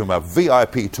things, gave him a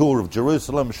VIP tour of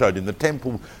Jerusalem, showed him the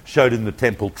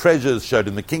temple treasures, showed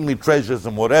him the kingly treasures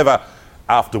and whatever,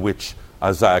 after which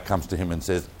Isaiah comes to him and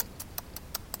says,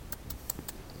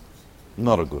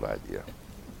 not a good idea.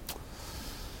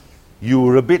 You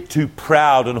were a bit too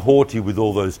proud and haughty with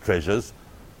all those treasures,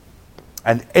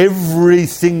 and every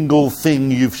single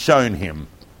thing you've shown him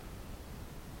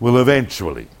will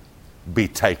eventually be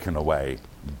taken away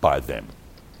by them.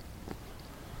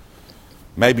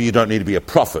 Maybe you don't need to be a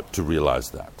prophet to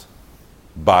realize that,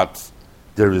 but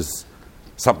there is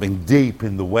something deep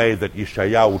in the way that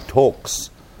Yeshayahu talks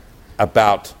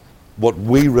about what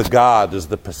we regard as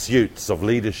the pursuits of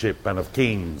leadership and of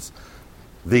kings,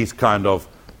 these kind of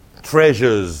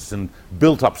treasures and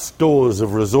built-up stores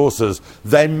of resources.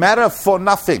 They matter for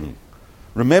nothing.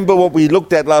 Remember what we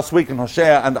looked at last week in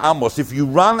Hosea and Amos. If you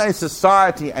run a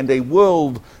society and a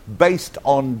world based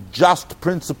on just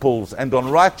principles and on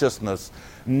righteousness,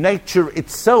 nature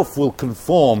itself will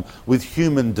conform with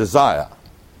human desire.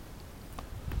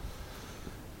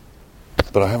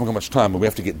 But I haven't got much time, and we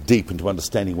have to get deep into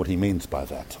understanding what he means by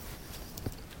that.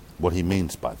 What he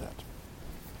means by that.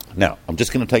 Now, I'm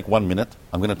just going to take 1 minute.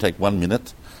 I'm going to take 1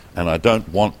 minute, and I don't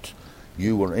want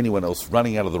you or anyone else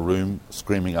running out of the room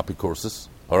screaming Apikoursis,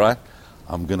 all right?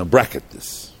 I'm going to bracket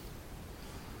this.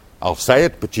 I'll say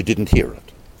it, but you didn't hear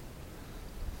it.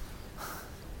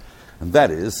 And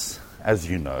that is, as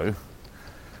you know,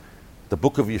 the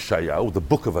book of Yeshayahu, the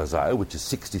book of Isaiah, which is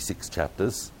 66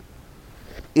 chapters,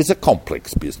 is a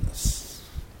complex business.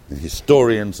 And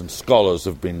historians and scholars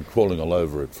have been crawling all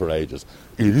over it for ages.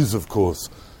 It is, of course,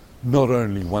 not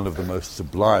only one of the most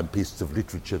sublime pieces of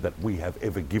literature that we have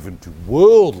ever given to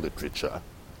world literature,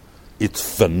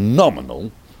 it's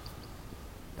phenomenal.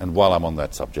 And while I'm on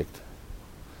that subject,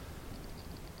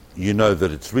 you know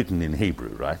that it's written in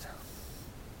Hebrew, right?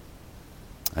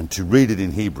 And to read it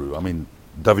in Hebrew, I mean,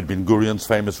 David Ben Gurion's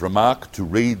famous remark, to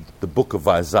read the book of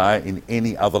Isaiah in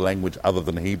any other language other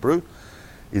than Hebrew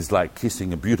is like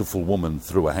kissing a beautiful woman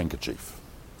through a handkerchief.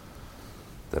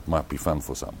 That might be fun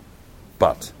for some,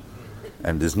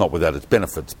 and is not without its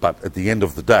benefits, but at the end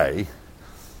of the day,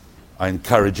 I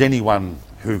encourage anyone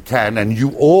who can, and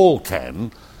you all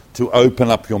can, to open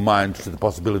up your mind to the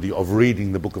possibility of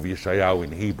reading the book of Yeshayahu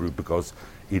in Hebrew, because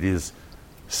it is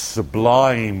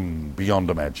sublime beyond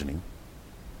imagining.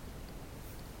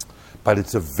 But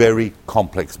it's a very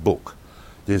complex book.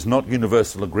 There's not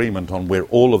universal agreement on where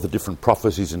all of the different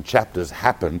prophecies and chapters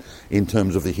happen in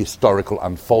terms of the historical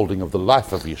unfolding of the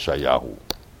life of Yeshayahu.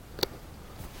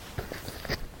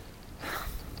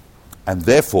 And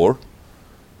therefore,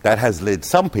 that has led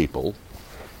some people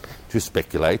to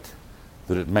speculate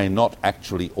that it may not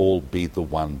actually all be the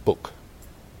one book,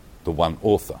 the one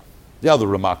author. The other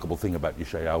remarkable thing about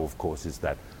Yeshayahu, of course, is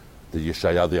that the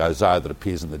Yeshayahu, the Isaiah that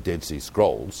appears in the Dead Sea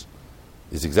Scrolls,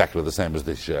 is exactly the same as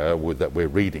this that we're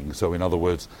reading. So in other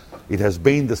words, it has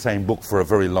been the same book for a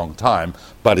very long time,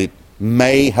 but it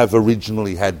may have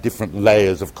originally had different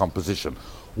layers of composition.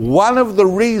 One of the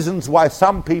reasons why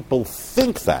some people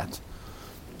think that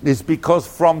is because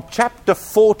from chapter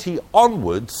 40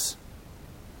 onwards,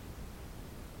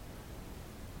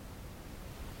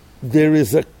 there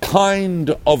is a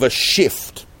kind of a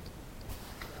shift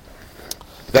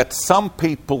that some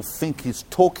people think is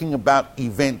talking about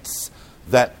events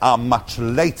that are much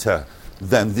later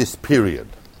than this period.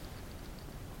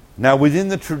 Now, within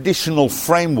the traditional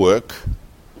framework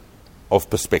of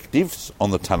perspectives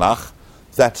on the Tanakh,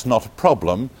 that's not a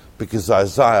problem, because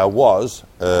Isaiah was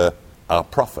our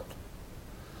prophet.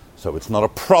 So it's not a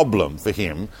problem for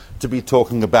him to be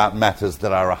talking about matters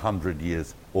that are 100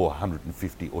 years or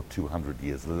 150 or 200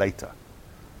 years later.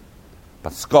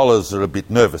 But scholars are a bit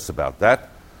nervous about that,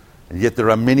 and yet there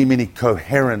are many, many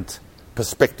coherent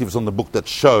perspectives on the book that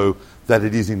show that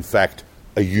it is in fact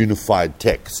a unified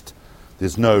text.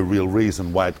 There's no real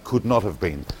reason why it could not have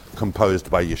been composed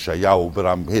by Yeshayahu, but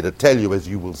I'm here to tell you, as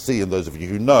you will see, and those of you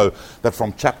who know, that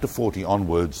from chapter 40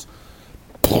 onwards,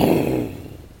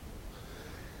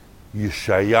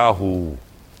 Yeshayahu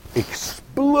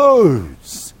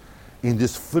explodes in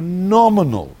this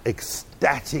phenomenal,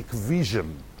 ecstatic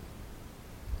vision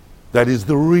that is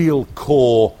the real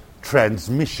core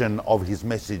transmission of his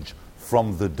message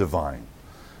from the divine.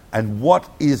 And what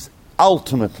is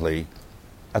ultimately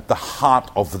at the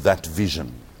heart of that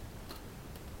vision?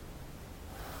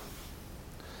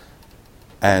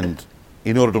 And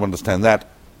in order to understand that,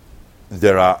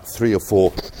 there are three or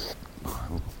four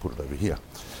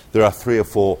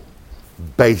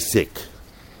basic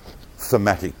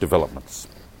thematic developments.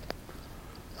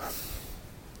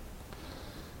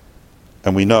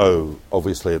 And we know,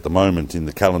 obviously, at the moment in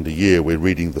the calendar year, we're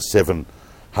reading the 7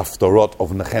 Haftarot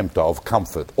of Nechemta, of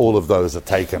comfort. All of those are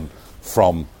taken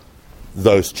from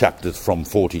those chapters from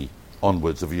 40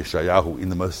 onwards of Yeshayahu in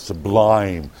the most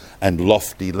sublime and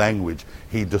lofty language.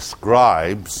 He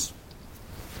describes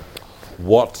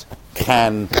what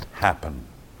can happen.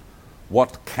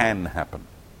 What can happen.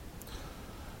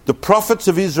 The prophets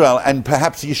of Israel, and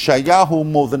perhaps Yeshayahu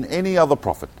more than any other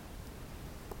prophet,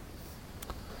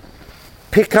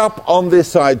 pick up on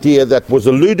this idea that was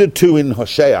alluded to in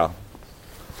Hosea,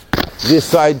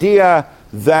 this idea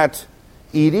that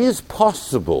it is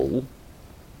possible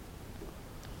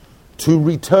to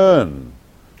return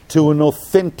to an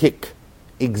authentic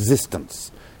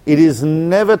existence. It is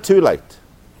never too late.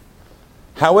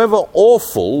 However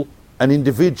awful an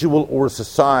individual or a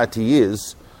society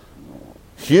is,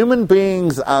 human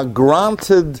beings are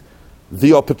granted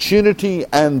the opportunity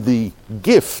and the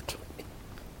gift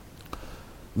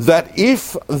that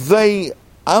if they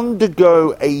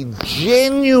undergo a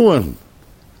genuine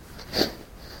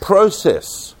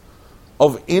process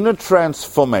of inner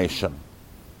transformation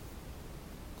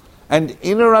and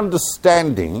inner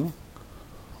understanding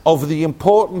of the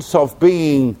importance of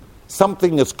being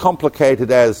something as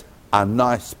complicated as a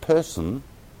nice person,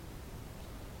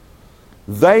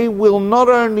 they will not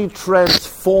only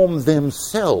transform transform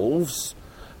themselves,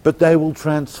 but they will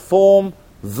transform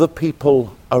the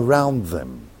people around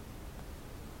them.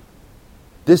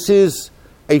 This is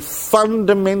a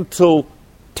fundamental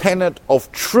tenet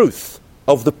of truth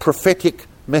of the prophetic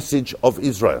message of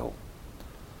Israel.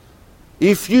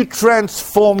 If you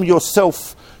transform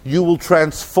yourself, you will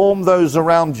transform those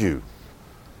around you.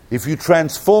 If you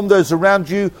transform those around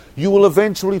you, you will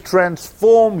eventually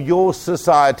transform your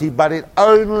society, but it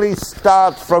only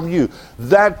starts from you.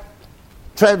 That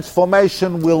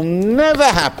transformation will never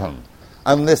happen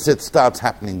unless it starts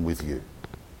happening with you,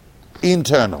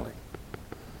 internally.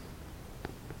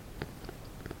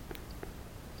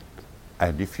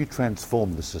 And if you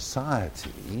transform the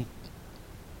society,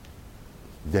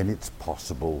 then it's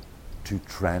possible to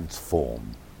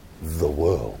transform the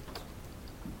world.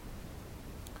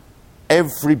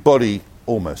 Everybody,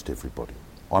 almost everybody,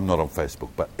 I'm not on Facebook,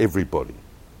 but everybody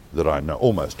that I know,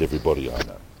 almost everybody I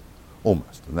know,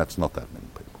 almost, and that's not that many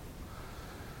people,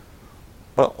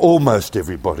 but almost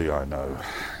everybody I know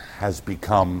has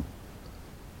become,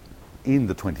 in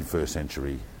the 21st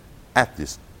century, at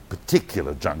this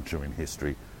particular juncture in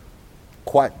history,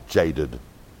 quite jaded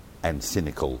and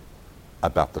cynical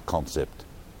about the concept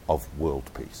of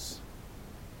world peace.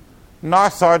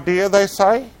 Nice idea, they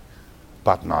say,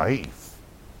 but naive.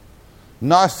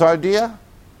 Nice idea,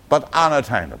 but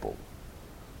unattainable.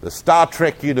 The Star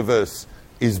Trek universe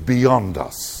is beyond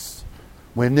us.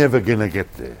 We're never going to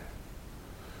get there.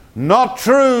 Not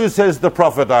true, says the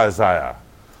prophet Isaiah.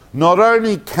 Not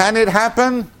only can it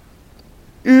happen,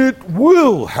 it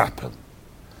will happen.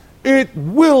 It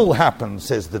will happen,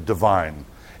 says the divine.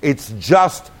 It's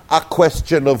just a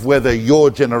question of whether your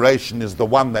generation is the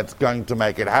one that's going to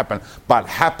make it happen. But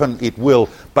happen it will.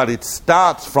 But it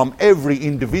starts from every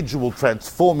individual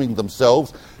transforming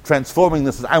themselves, transforming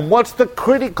this. And what's the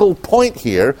critical point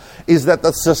here is that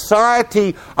the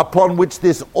society upon which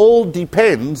this all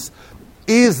depends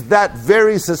is that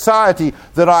very society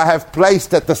that I have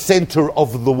placed at the center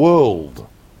of the world.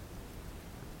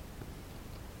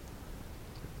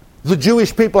 The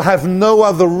Jewish people have no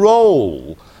other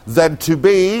role than to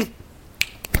be,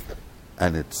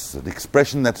 and it's an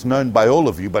expression that's known by all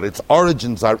of you, but its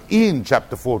origins are in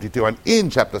chapter 42 and in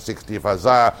chapter 60 of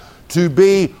Isaiah, to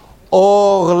be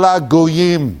Or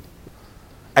LaGoyim,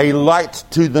 a light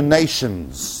to the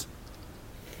nations.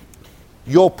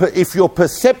 If your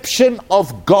perception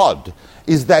of God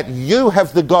is that you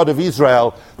have the God of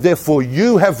Israel, therefore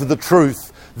you have the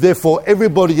truth, therefore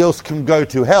everybody else can go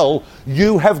to hell,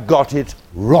 you have got it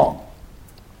wrong.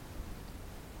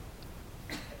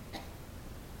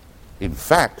 In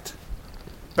fact,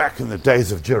 back in the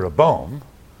days of Jeroboam,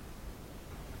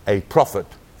 a prophet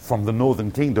from the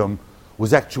northern kingdom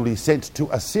was actually sent to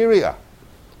Assyria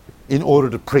in order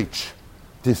to preach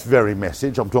this very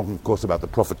message. I'm talking, of course, about the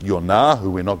prophet Yonah,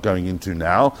 who we're not going into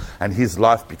now, and his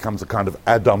life becomes a kind of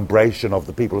adumbration of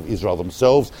the people of Israel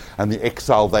themselves and the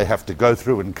exile they have to go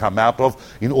through and come out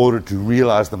of in order to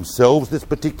realize themselves this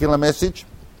particular message.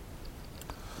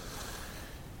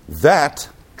 That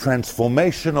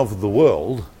transformation of the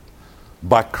world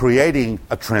by creating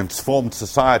a transformed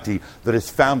society that is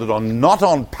founded on not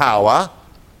on power,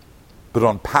 but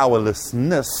on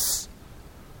powerlessness,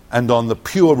 and on the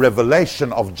pure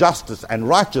revelation of justice and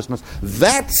righteousness,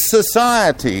 that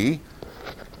society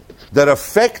that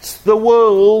affects the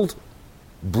world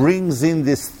brings in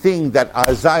this thing that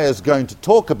Isaiah is going to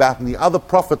talk about, and the other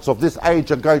prophets of this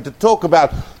age are going to talk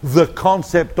about, the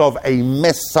concept of a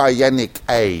messianic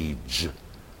age.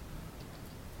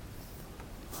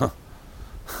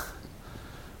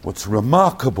 What's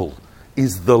remarkable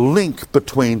is the link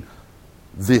between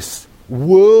this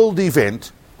world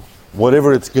event,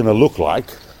 whatever it's going to look like,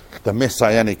 the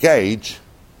messianic age,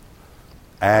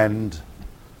 and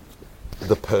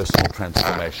the personal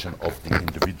transformation of the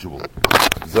individual.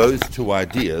 Those two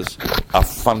ideas are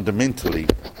fundamentally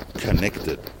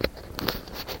connected.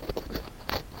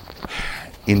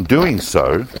 In doing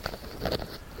so,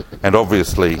 and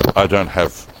obviously I don't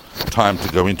have time to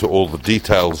go into all the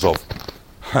details of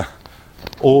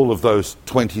all of those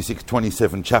 26,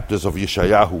 27 chapters of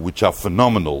Yeshayahu, which are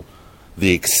phenomenal,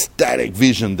 the ecstatic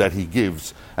vision that he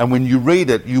gives. And when you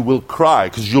read it, you will cry,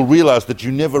 because you'll realize that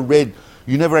you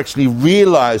never actually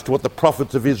realized what the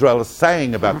prophets of Israel are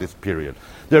saying about this period.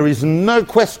 There is no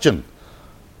question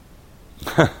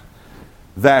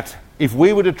that if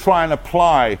we were to try and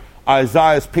apply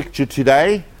Isaiah's picture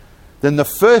today, then the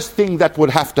first thing that would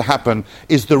have to happen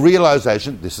is the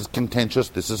realization, this is contentious,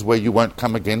 this is where you won't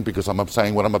come again because I'm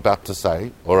saying what I'm about to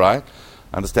say, all right?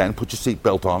 Understand, put your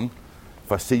seatbelt on.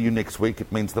 If I see you next week,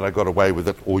 it means that I got away with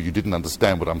it, or you didn't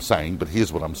understand what I'm saying, but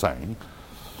here's what I'm saying.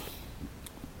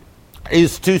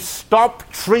 is to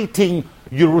stop treating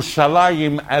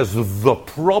Yerushalayim as the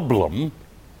problem,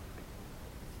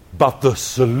 but the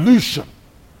solution.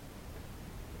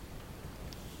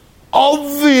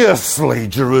 Obviously,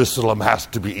 Jerusalem has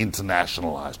to be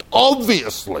internationalized.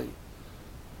 Obviously.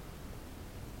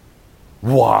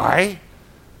 Why?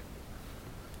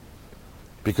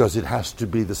 Because it has to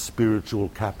be the spiritual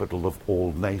capital of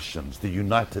all nations. The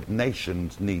United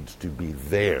Nations needs to be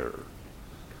there.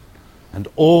 And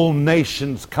all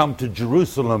nations come to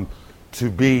Jerusalem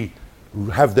to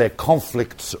have their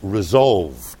conflicts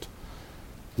resolved.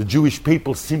 The Jewish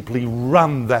people simply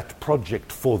run that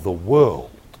project for the world.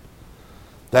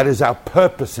 That is our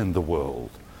purpose in the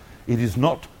world. It is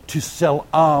not to sell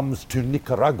arms to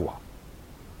Nicaragua.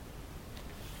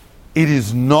 It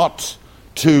is not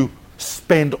to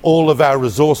spend all of our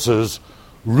resources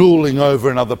ruling over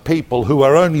another people who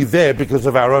are only there because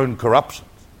of our own corruptions.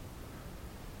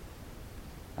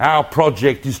 Our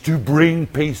project is to bring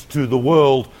peace to the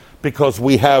world because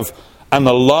we have an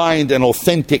aligned and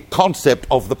authentic concept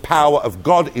of the power of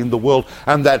God in the world,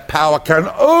 and that power can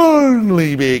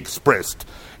only be expressed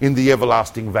in the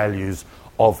everlasting values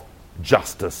of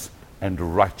justice and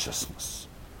righteousness.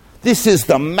 This is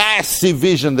the massive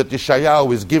vision that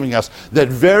Yeshayahu is giving us that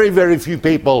very, very few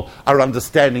people are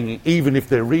understanding, even if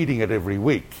they're reading it every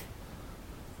week.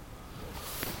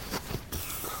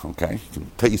 Okay, you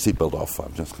can take your seatbelt off.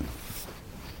 I'm just going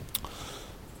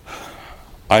to...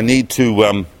 I need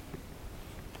to...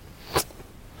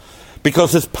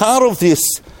 because as part of this,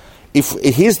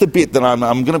 here's the bit that I'm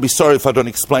going to be sorry if I don't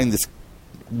explain this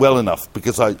well enough,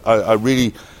 because I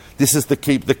really... This is the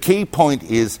key. The key point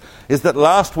is that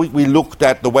last week we looked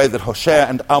at the way that Hosea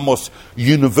and Amos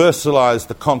universalized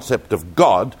the concept of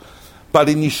God. But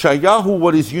in Yeshayahu,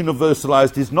 what is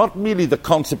universalized is not merely the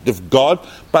concept of God,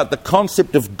 but the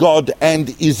concept of God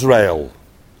and Israel.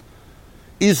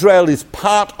 Israel is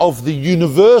part of the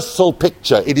universal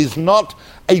picture. It is not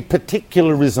a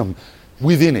particularism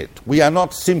within it. We are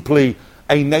not simply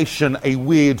a nation, a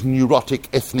weird, neurotic,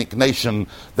 ethnic nation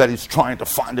that is trying to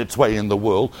find its way in the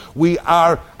world. We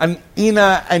are an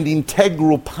inner and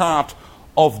integral part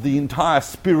of the entire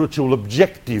spiritual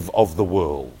objective of the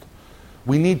world.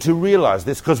 We need to realize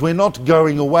this because we're not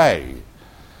going away.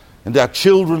 And our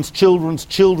children's children's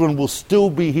children will still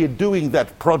be here doing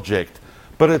that project.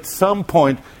 But at some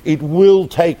point, it will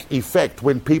take effect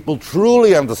when people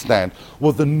truly understand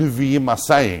what the Nevi'im are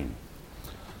saying.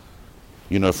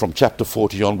 You know, from chapter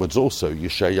 40 onwards also,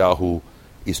 Yeshayahu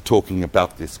is talking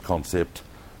about this concept,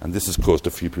 and this has caused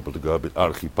a few people to go a bit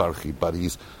archi-parchi, but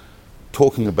he's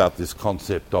talking about this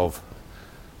concept of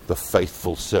the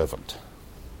faithful servant.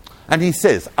 And he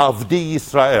says, Avdi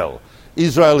Yisrael,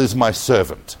 Israel is my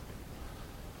servant.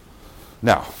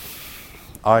 Now,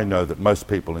 I know that most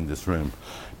people in this room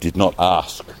did not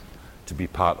ask to be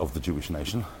part of the Jewish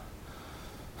nation.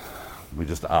 We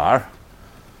just are.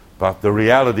 But the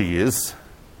reality is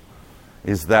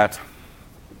that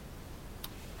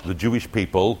the Jewish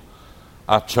people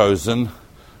are chosen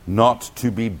not to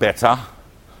be better,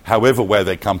 however way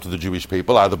they come to the Jewish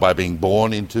people, either by being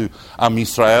born into Am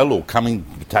Yisrael or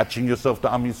attaching yourself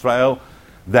to Am Yisrael,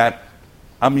 that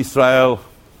Am Yisrael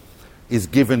is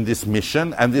given this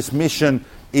mission, and this mission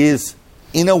is,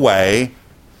 in a way,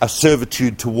 a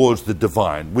servitude towards the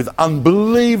divine, with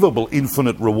unbelievable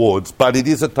infinite rewards, but it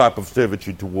is a type of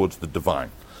servitude towards the divine.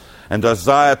 And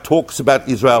Isaiah talks about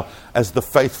Israel as the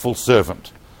faithful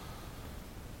servant.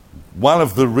 One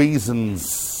of the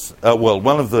reasons,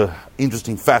 one of the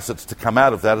interesting facets to come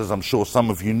out of that, as I'm sure some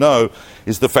of you know,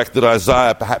 is the fact that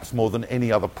Isaiah, perhaps more than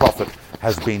any other prophet,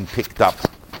 has been picked up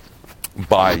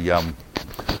by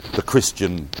the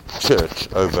Christian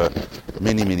church over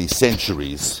many, many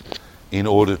centuries in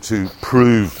order to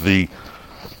prove the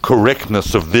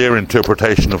correctness of their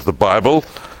interpretation of the Bible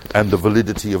and the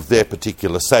validity of their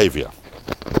particular Saviour.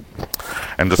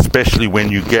 And especially when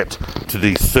you get to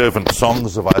the servant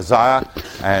songs of Isaiah,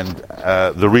 and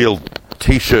the real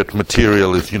T-shirt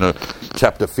material is,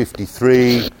 chapter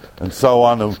 53 and so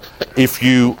on. And if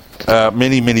you,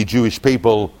 many Jewish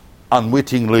people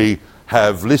unwittingly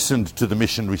have listened to the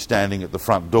missionary standing at the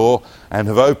front door and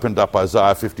have opened up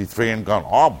Isaiah 53 and gone,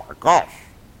 oh my gosh,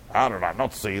 how did I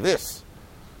not see this?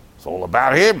 It's all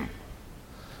about him.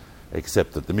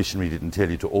 Except that the missionary didn't tell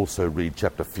you to also read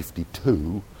chapter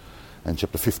 52 and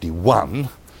chapter 51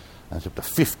 and chapter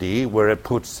 50, where it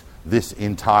puts this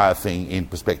entire thing in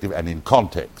perspective and in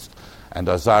context. And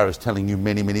Isaiah is telling you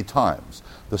many, many times,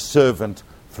 the servant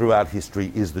throughout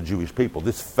history is the Jewish people.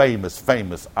 This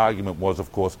famous argument was,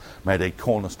 of course, made a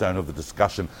cornerstone of the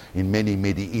discussion in many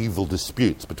medieval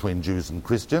disputes between Jews and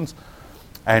Christians.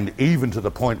 And even to the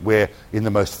point where, in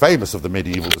the most famous of the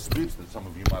medieval disputes that some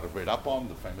of you might have read up on,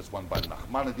 the famous one by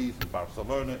Nachmanides in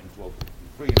Barcelona in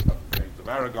 1253 in St. James of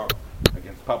Aragon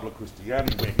against Pablo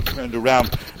Cristiani, where he turned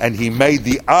around and he made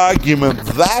the argument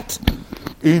that,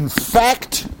 in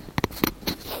fact,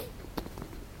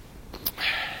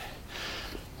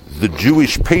 the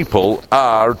Jewish people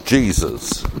are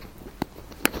Jesus.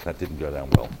 That didn't go down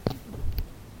well.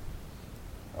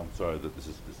 I'm sorry that this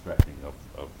is distracting.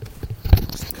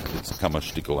 It's come a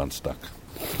shtickle unstuck.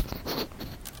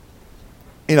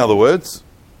 In other words,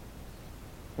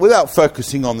 without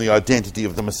focusing on the identity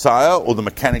of the Messiah or the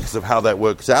mechanics of how that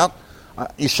works out,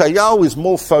 Yeshayahu is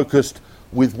more focused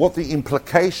with what the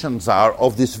implications are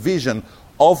of this vision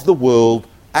of the world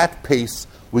at peace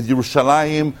with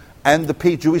Yerushalayim and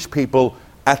the Jewish people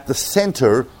at the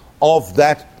center of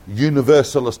that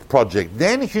universalist project.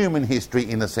 Then human history,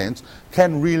 in a sense,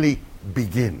 can really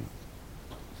begin.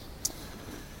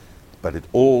 But it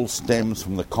all stems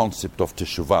from the concept of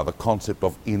teshuvah, the concept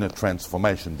of inner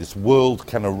transformation. This world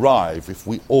can arrive if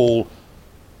we all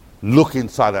look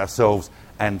inside ourselves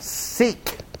and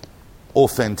seek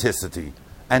authenticity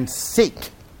and seek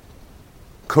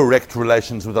correct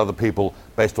relations with other people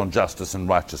based on justice and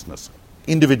righteousness,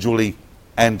 individually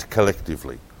and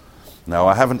collectively. Now,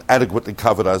 I haven't adequately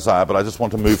covered Isaiah, but I just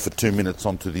want to move for 2 minutes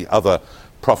onto the other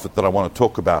prophet that I want to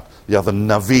talk about, the other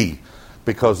Navi,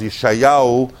 because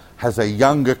Yeshayahu has a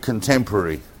younger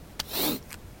contemporary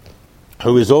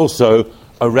who is also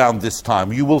around this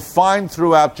time. You will find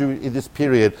throughout this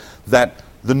period that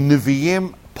the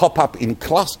Nevi'im pop up in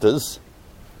clusters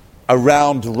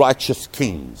around righteous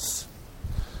kings.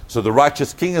 So the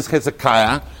righteous king is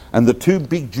Hezekiah, and the two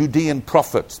big Judean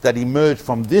prophets that emerged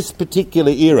from this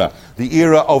particular era, the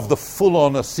era of the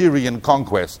full-on Assyrian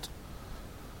conquest,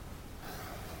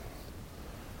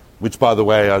 which, by the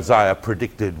way, Isaiah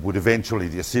predicted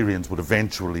the Assyrians would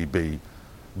eventually be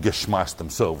Geshmas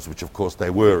themselves, which of course they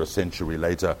were a century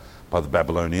later by the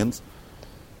Babylonians.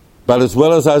 But as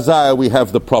well as Isaiah, we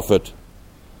have the prophet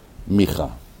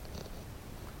Micha.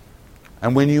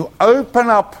 And when you open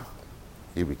up,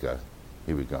 here we go,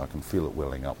 I can feel it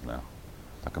welling up now.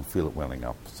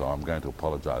 So I'm going to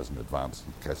apologize in advance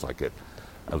in case I get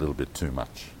a little bit too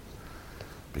much.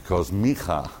 Because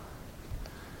Micha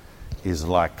is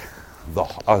like,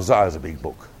 Isaiah is a big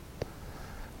book,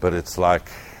 but it's like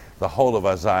the whole of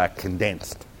Isaiah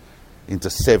condensed into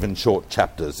 7 short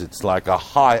chapters. It's like a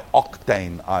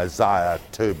high-octane Isaiah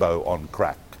turbo on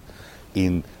crack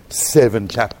in 7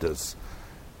 chapters.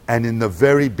 And in the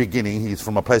very beginning, he's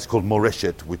from a place called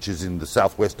Moreshet, which is in the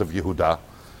southwest of Yehuda,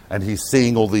 and he's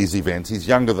seeing all these events. He's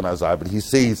younger than Isaiah, but he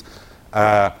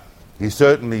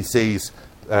certainly sees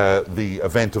the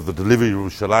event of the delivery of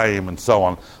Yerushalayim and so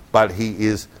on, but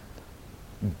he's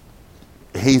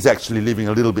actually living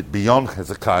a little bit beyond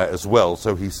Hezekiah as well,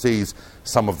 so he sees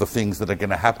some of the things that are going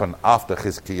to happen after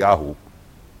Chizkiyahu.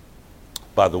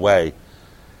 By the way,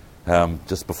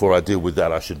 just before I deal with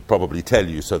that, I should probably tell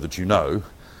you so that you know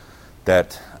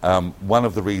that one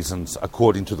of the reasons,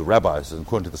 according to the rabbis and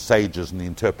according to the sages and the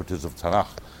interpreters of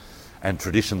Tanakh and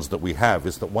traditions that we have,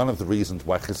 is that one of the reasons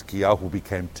why Chizkiyahu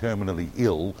became terminally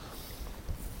ill,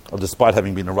 despite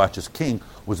having been a righteous king,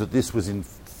 was that this was in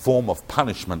form of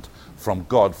punishment from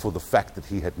God for the fact that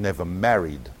he had never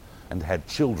married and had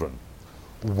children.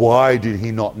 Why did he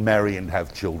not marry and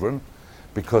have children?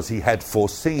 Because he had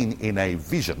foreseen in a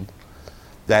vision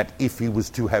that if he was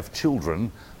to have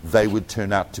children, they would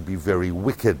turn out to be very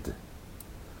wicked.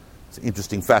 It's an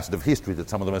interesting facet of history that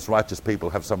some of the most righteous people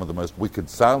have some of the most wicked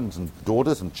sons and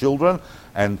daughters and children,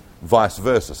 and vice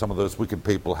versa. Some of those wicked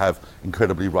people have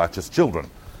incredibly righteous children.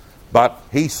 But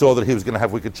he saw that he was going to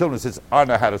have wicked children. He says, I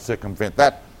know how to circumvent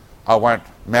that. I won't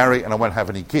marry and I won't have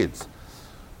any kids.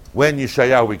 When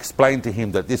Yeshayahu explained to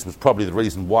him that this was probably the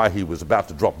reason why he was about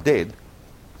to drop dead,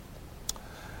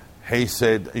 he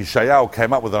said, Yeshayahu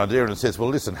came up with an idea and says, well,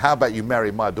 listen, how about you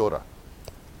marry my daughter?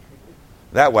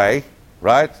 That way,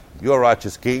 right, you're a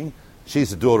righteous king, she's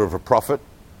the daughter of a prophet,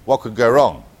 what could go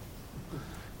wrong?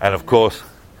 And of course,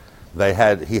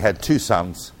 he had 2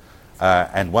 sons,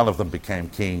 and one of them became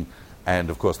king, and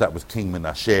of course that was King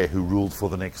Menashe, who ruled for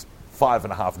the next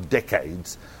 5.5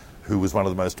 decades, who was one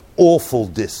of the most awful,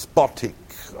 despotic,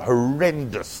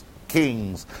 horrendous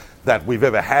kings that we've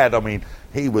ever had. I mean,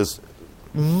 he was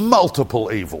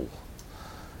multiple evil.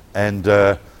 And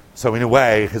so in a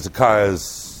way,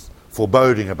 Hezekiah's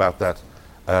foreboding about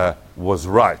that was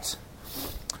right.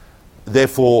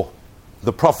 Therefore,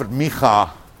 the prophet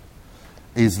Micha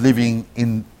is living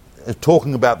in,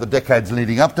 talking about the decades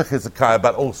leading up to Hezekiah,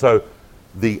 but also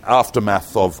the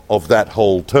aftermath of that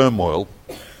whole turmoil.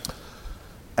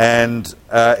 And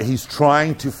he's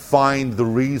trying to find the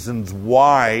reasons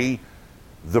why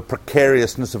the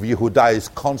precariousness of Yehuda is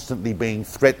constantly being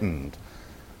threatened.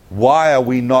 Why are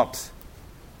we not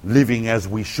living as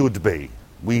we should be?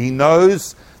 He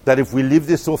knows that if we live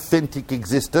this authentic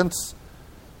existence,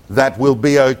 that will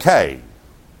be okay.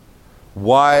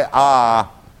 Why are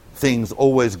things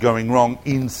always going wrong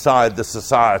inside the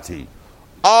society?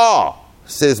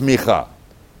 Says Micha,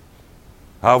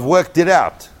 I've worked it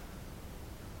out.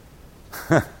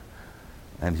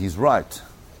 And he's right.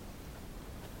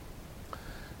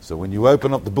 So when you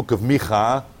open up the book of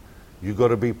Micha, you've got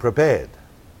to be prepared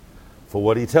for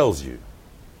what he tells you.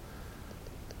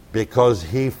 Because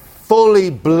he fully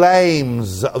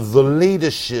blames the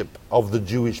leadership of the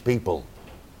Jewish people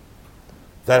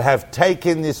that have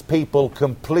taken this people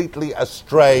completely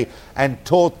astray and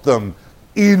taught them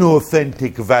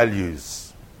inauthentic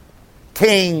values.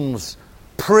 Kings,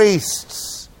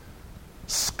 priests,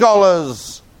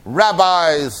 scholars,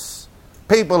 rabbis,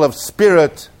 people of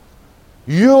spirit,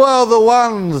 you are the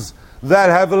ones that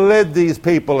have led these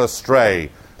people astray,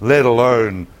 let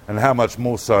alone, and how much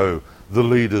more so, the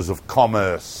leaders of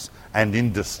commerce and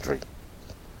industry,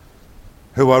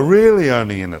 who are really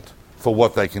only in it for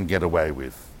what they can get away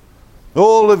with.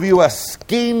 All of you are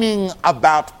scheming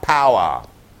about power.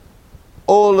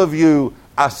 All of you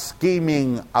are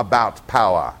scheming about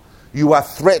power. You are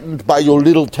threatened by your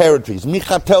little territories.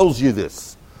 Micha tells you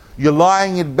this. You're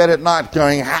lying in bed at night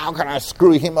going, how can I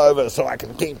screw him over so I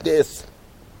can keep this?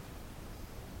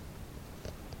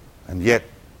 And yet,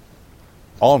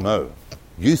 oh no,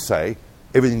 you say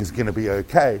everything's going to be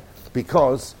okay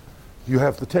because you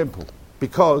have the temple,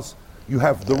 because you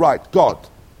have the right God.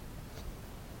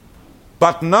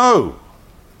 But no,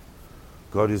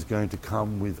 God is going to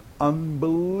come with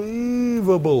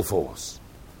unbelievable force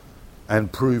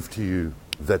and prove to you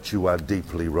that you are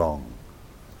deeply wrong.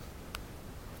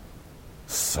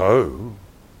 So,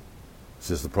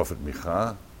 says the prophet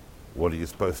Micha, what are you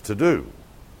supposed to do?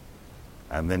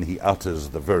 And then he utters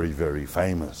the very, very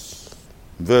famous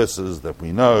verses that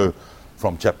we know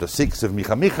from chapter 6 of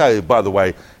Micha. Micha, by the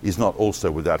way, is not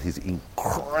also without his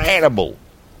incredible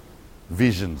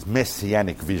visions,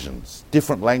 messianic visions.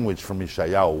 Different language from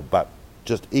Yeshayahu, but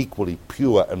just equally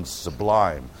pure and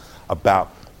sublime about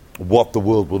what the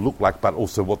world will look like, but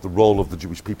also what the role of the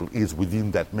Jewish people is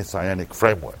within that messianic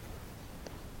framework.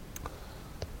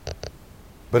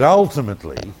 But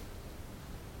ultimately,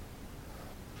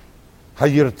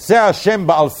 Hayirtzeh Hashem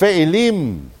ba'alfei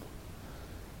elim,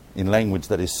 in language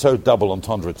that is so double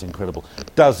entendre, it's incredible.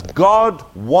 Does God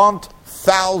want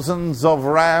thousands of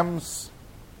rams?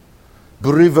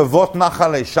 B'rivavot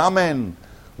nachalei shamen,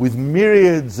 with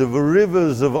myriads of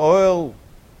rivers of oil?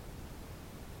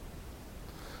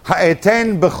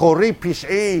 Ha'eten bechori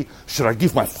pish'i, should I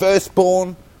give my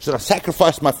firstborn? Should I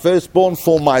sacrifice my firstborn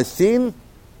for my sin?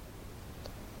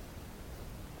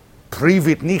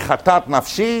 Privitni chatat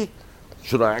nafshi,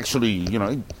 should I actually,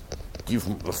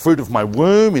 give the fruit of my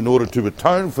womb in order to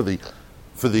atone for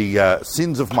the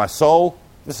sins of my soul?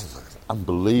 This is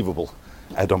unbelievable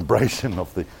adumbration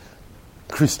of the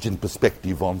Christian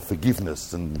perspective on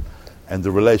forgiveness and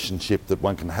the relationship that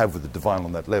one can have with the divine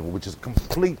on that level, which is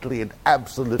completely and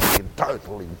absolutely and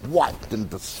totally wiped and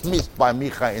dismissed by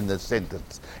Micha in the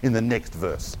sentence, in the next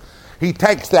verse. He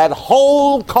takes that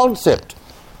whole concept,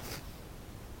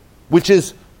 which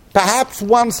is perhaps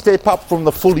one step up from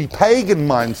the fully pagan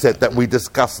mindset that we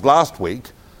discussed last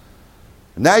week.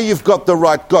 Now you've got the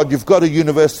right God, you've got a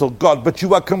universal God, but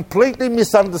you are completely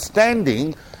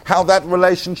misunderstanding how that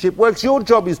relationship works. Your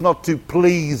job is not to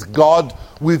please God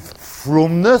with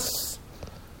frumness.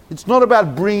 It's not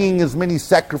about bringing as many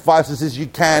sacrifices as you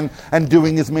can and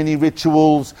doing as many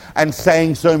rituals and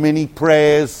saying so many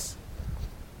prayers.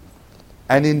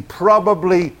 And in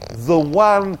probably the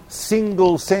one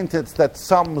single sentence that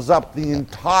sums up the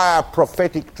entire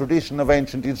prophetic tradition of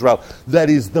ancient Israel, that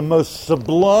is the most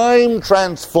sublime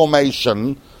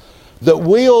transformation that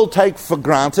we all take for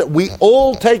granted. We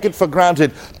all take it for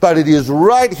granted, but it is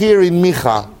right here in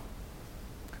Micha.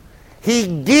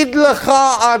 Higid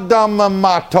lecha adam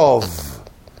matov.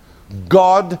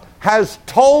 God has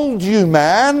told you,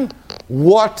 man,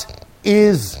 what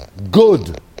is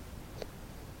good.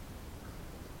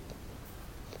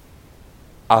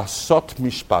 Asot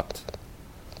mishpat,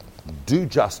 do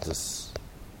justice.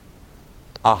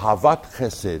 Ahavat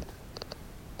chesed,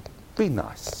 be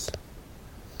nice.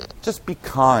 Just be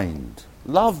kind.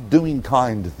 Love doing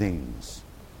kind things.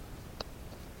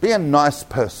 Be a nice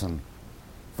person.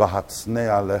 V'hatznei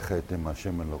alechet im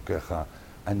Hashem Elokecha,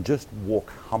 and just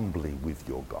walk humbly with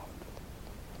your God.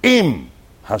 Im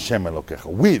Hashem Elokecha,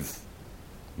 with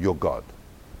your God.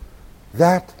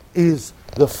 That is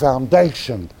the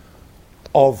foundation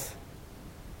of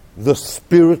the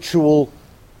spiritual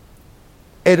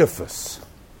edifice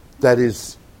that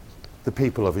is the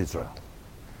people of Israel.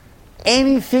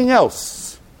 Anything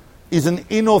else is an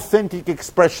inauthentic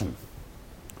expression.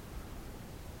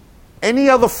 Any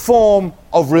other form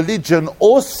of religion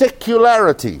or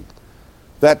secularity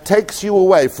that takes you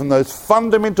away from those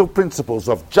fundamental principles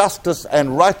of justice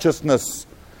and righteousness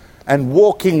and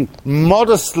walking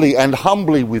modestly and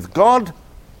humbly with God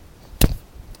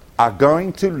are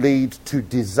going to lead to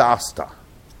disaster.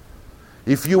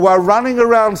 If you are running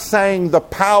around saying the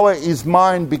power is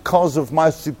mine because of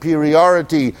my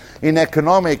superiority in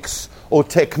economics or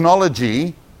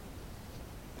technology,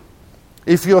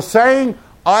 if you're saying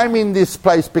I'm in this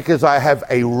place because I have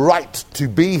a right to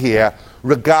be here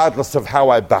regardless of how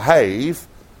I behave,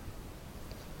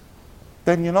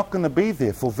 then you're not going to be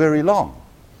there for very long.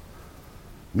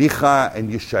 Micha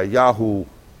and Yeshayahu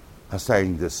are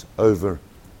saying this over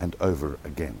and over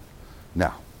again.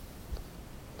 Now,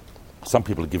 some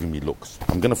people are giving me looks.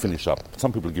 I'm going to finish up.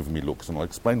 Some people are giving me looks, and I'll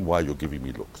explain why you're giving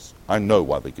me looks. I know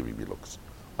why they're giving me looks.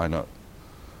 I know.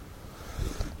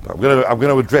 But I'm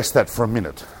going to address that for a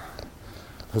minute,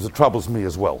 because it troubles me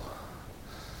as well.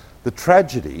 The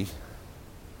tragedy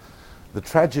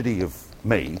of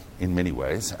me, in many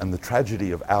ways, and the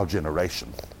tragedy of our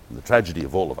generation, and the tragedy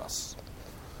of all of us,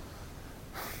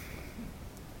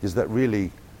 is that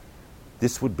really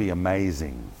this would be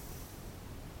amazing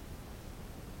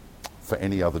for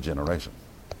any other generation.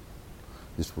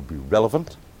 This would be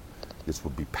relevant, this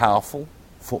would be powerful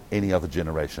for any other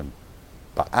generation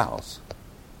but ours.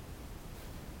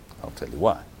 I'll tell you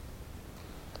why.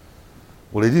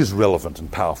 Well, it is relevant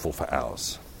and powerful for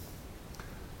ours.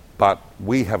 But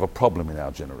we have a problem in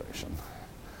our generation.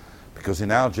 Because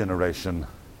in our generation,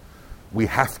 we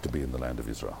have to be in the land of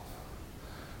Israel.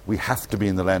 We have to be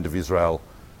in the land of Israel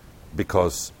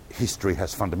because history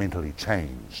has fundamentally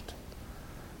changed.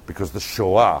 Because the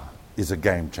Shoah is a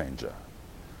game changer.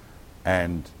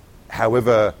 And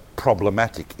however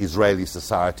problematic Israeli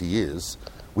society is,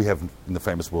 we have, in the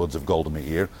famous words of Golda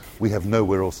Meir, we have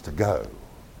nowhere else to go.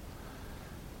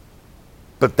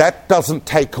 But that doesn't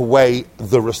take away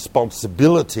the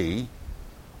responsibility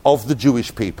of the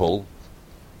Jewish people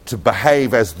to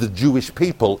behave as the Jewish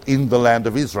people in the land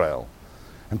of Israel,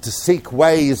 and to seek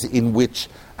ways in which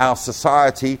our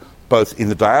society, both in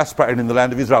the diaspora and in the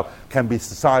land of Israel, can be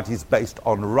societies based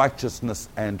on righteousness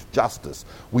and justice.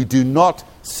 We do not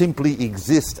simply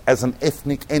exist as an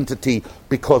ethnic entity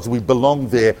because we belong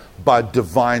there by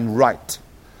divine right.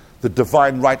 The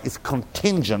divine right is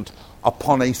contingent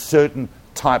upon a certain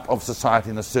type of society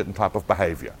and a certain type of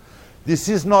behavior. This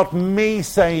is not me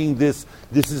saying this.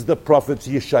 This is the prophets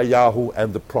Yeshayahu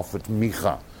and the prophet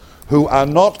Micha, who are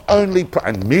not only...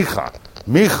 and Micha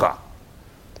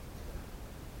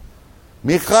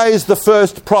is the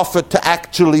first prophet to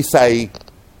actually say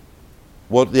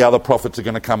what the other prophets are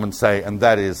going to come and say, and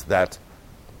that is that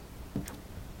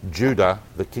Judah,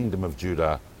 the kingdom of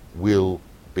Judah, will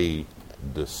be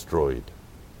destroyed.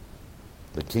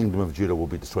 The kingdom of Judah will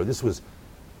be destroyed. This was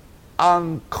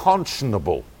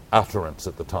unconscionable utterance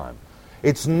at the time.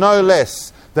 It's no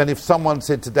less than if someone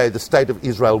said today the state of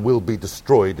Israel will be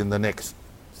destroyed in the next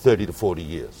 30 to 40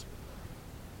 years.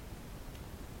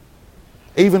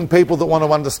 Even people that want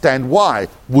to understand why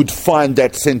would find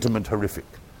that sentiment horrific.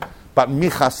 But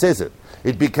Micha says it.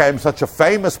 It became such a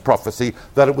famous prophecy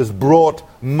that it was brought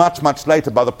much, much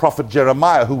later by the prophet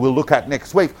Jeremiah, who we'll look at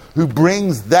next week, who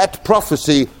brings that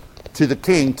prophecy to the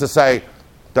king to say,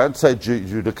 don't say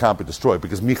Judah can't be destroyed,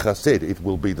 because Micha said it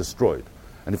will be destroyed.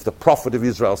 And if the prophet of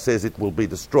Israel says it will be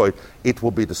destroyed, it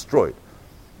will be destroyed.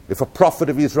 If a prophet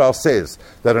of Israel says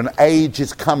that an age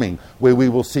is coming where we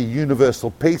will see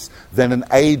universal peace, then an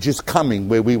age is coming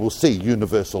where we will see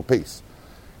universal peace.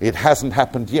 It hasn't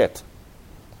happened yet.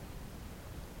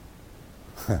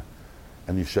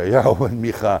 And Yeshayahu and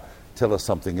Micha tell us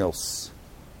something else,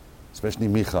 especially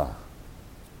Micha,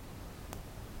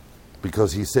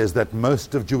 because he says that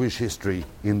most of Jewish history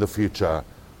in the future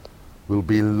will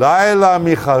be Laila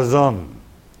Michazon.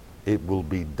 It will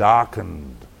be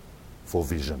darkened for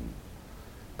vision.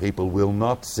 People will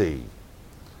not see.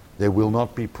 There will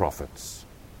not be prophets.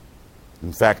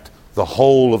 In fact, the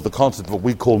whole of the concept of what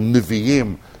we call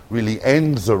Nevi'im really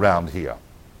ends around here.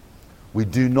 We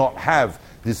do not have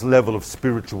this level of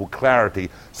spiritual clarity.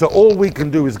 So all we can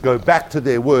do is go back to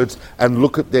their words and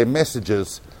look at their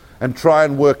messages and try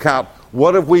and work out,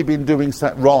 what have we been doing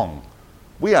wrong?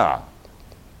 We are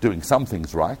doing some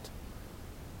things right,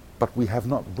 but we have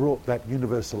not brought that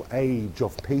universal age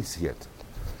of peace yet.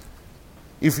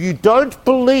 If you don't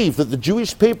believe that the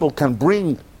Jewish people can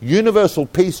bring universal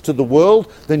peace to the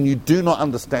world, then you do not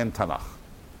understand Tanakh.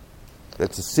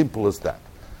 That's as simple as that.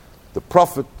 The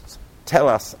prophets tell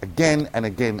us again and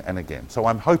again and again. So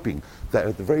I'm hoping that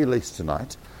at the very least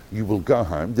tonight, you will go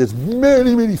home. There's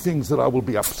many, many things that I will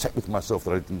be upset with myself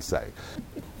that I didn't say.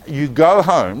 You go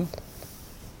home,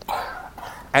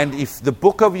 and if the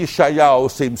book of Yeshayahu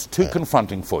seems too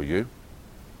confronting for you,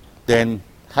 then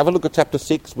have a look at chapter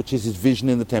 6, which is his vision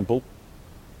in the temple.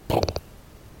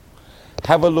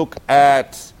 Have a look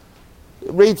at,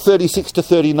 read 36 to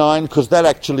 39, because that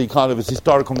actually kind of is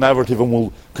historical narrative and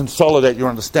will consolidate your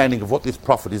understanding of what this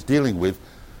prophet is dealing with.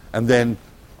 And then,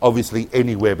 obviously,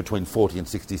 anywhere between 40 and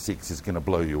 66 is going to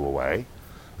blow you away,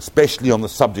 especially on the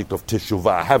subject of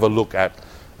Teshuvah. Have a look at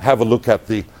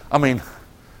the, I mean,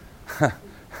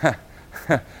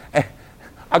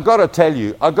 I got to tell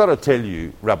you,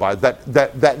 Rabbi,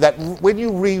 that when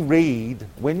you reread,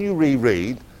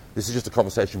 this is just a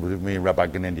conversation with me and Rabbi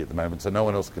Ganendi at the moment, so no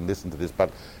one else can listen to this, but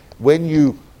when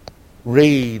you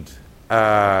read,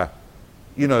 the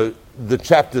latter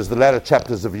chapters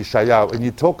of Yeshayahu, and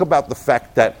you talk about the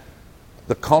fact that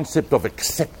the concept of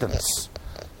acceptance,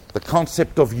 the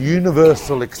concept of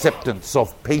universal acceptance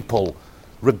of people,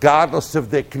 regardless of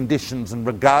their conditions and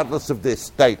regardless of their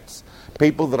states,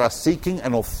 people that are seeking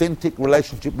an authentic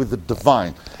relationship with the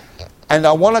divine. And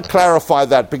I want to clarify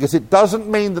that, because it doesn't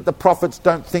mean that the prophets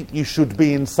don't think you should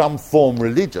be in some form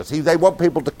religious. They want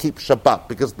people to keep Shabbat,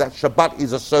 because that Shabbat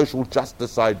is a social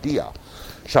justice idea.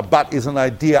 Shabbat is an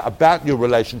idea about your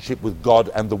relationship with God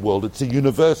and the world. It's a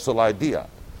universal idea,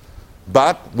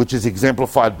 which is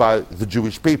exemplified by the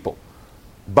Jewish people.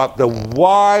 But the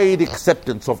wide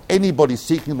acceptance of anybody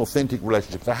seeking an authentic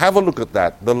relationship. So have a look at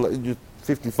that.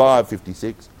 55,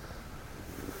 56,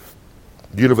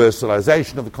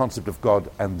 universalization of the concept of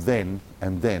God, and then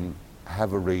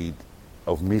have a read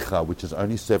of Micha, which is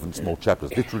only 7 small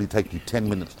chapters. Literally take you 10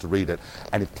 minutes to read it,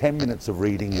 and if 10 minutes of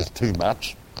reading is too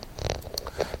much,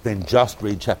 then just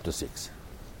read chapter 6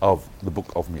 of the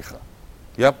book of Micha.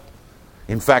 Yep.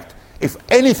 In fact, if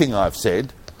anything I've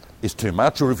said is too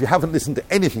much, or if you haven't listened to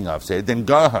anything I've said, then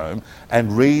go home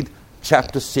and read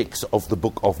chapter 6 of the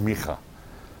book of Micha.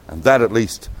 And that at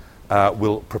least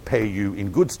will prepare you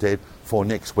in good stead for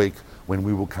next week, when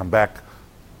we will come back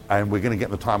and we're going to get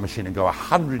in the time machine and go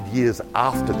 100 years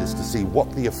after this to see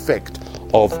what the effect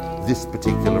of this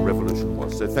particular revolution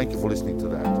was. So thank you for listening to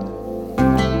that.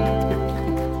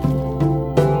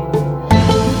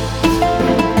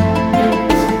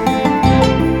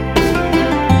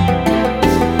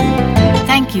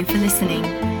 Thank you for listening.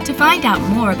 To find out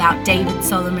more about David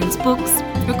Solomon's books,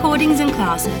 recordings and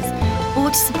classes, or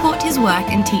to support his work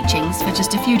and teachings for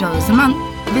just a few dollars a month,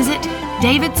 visit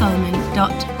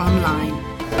davidsolomon.online.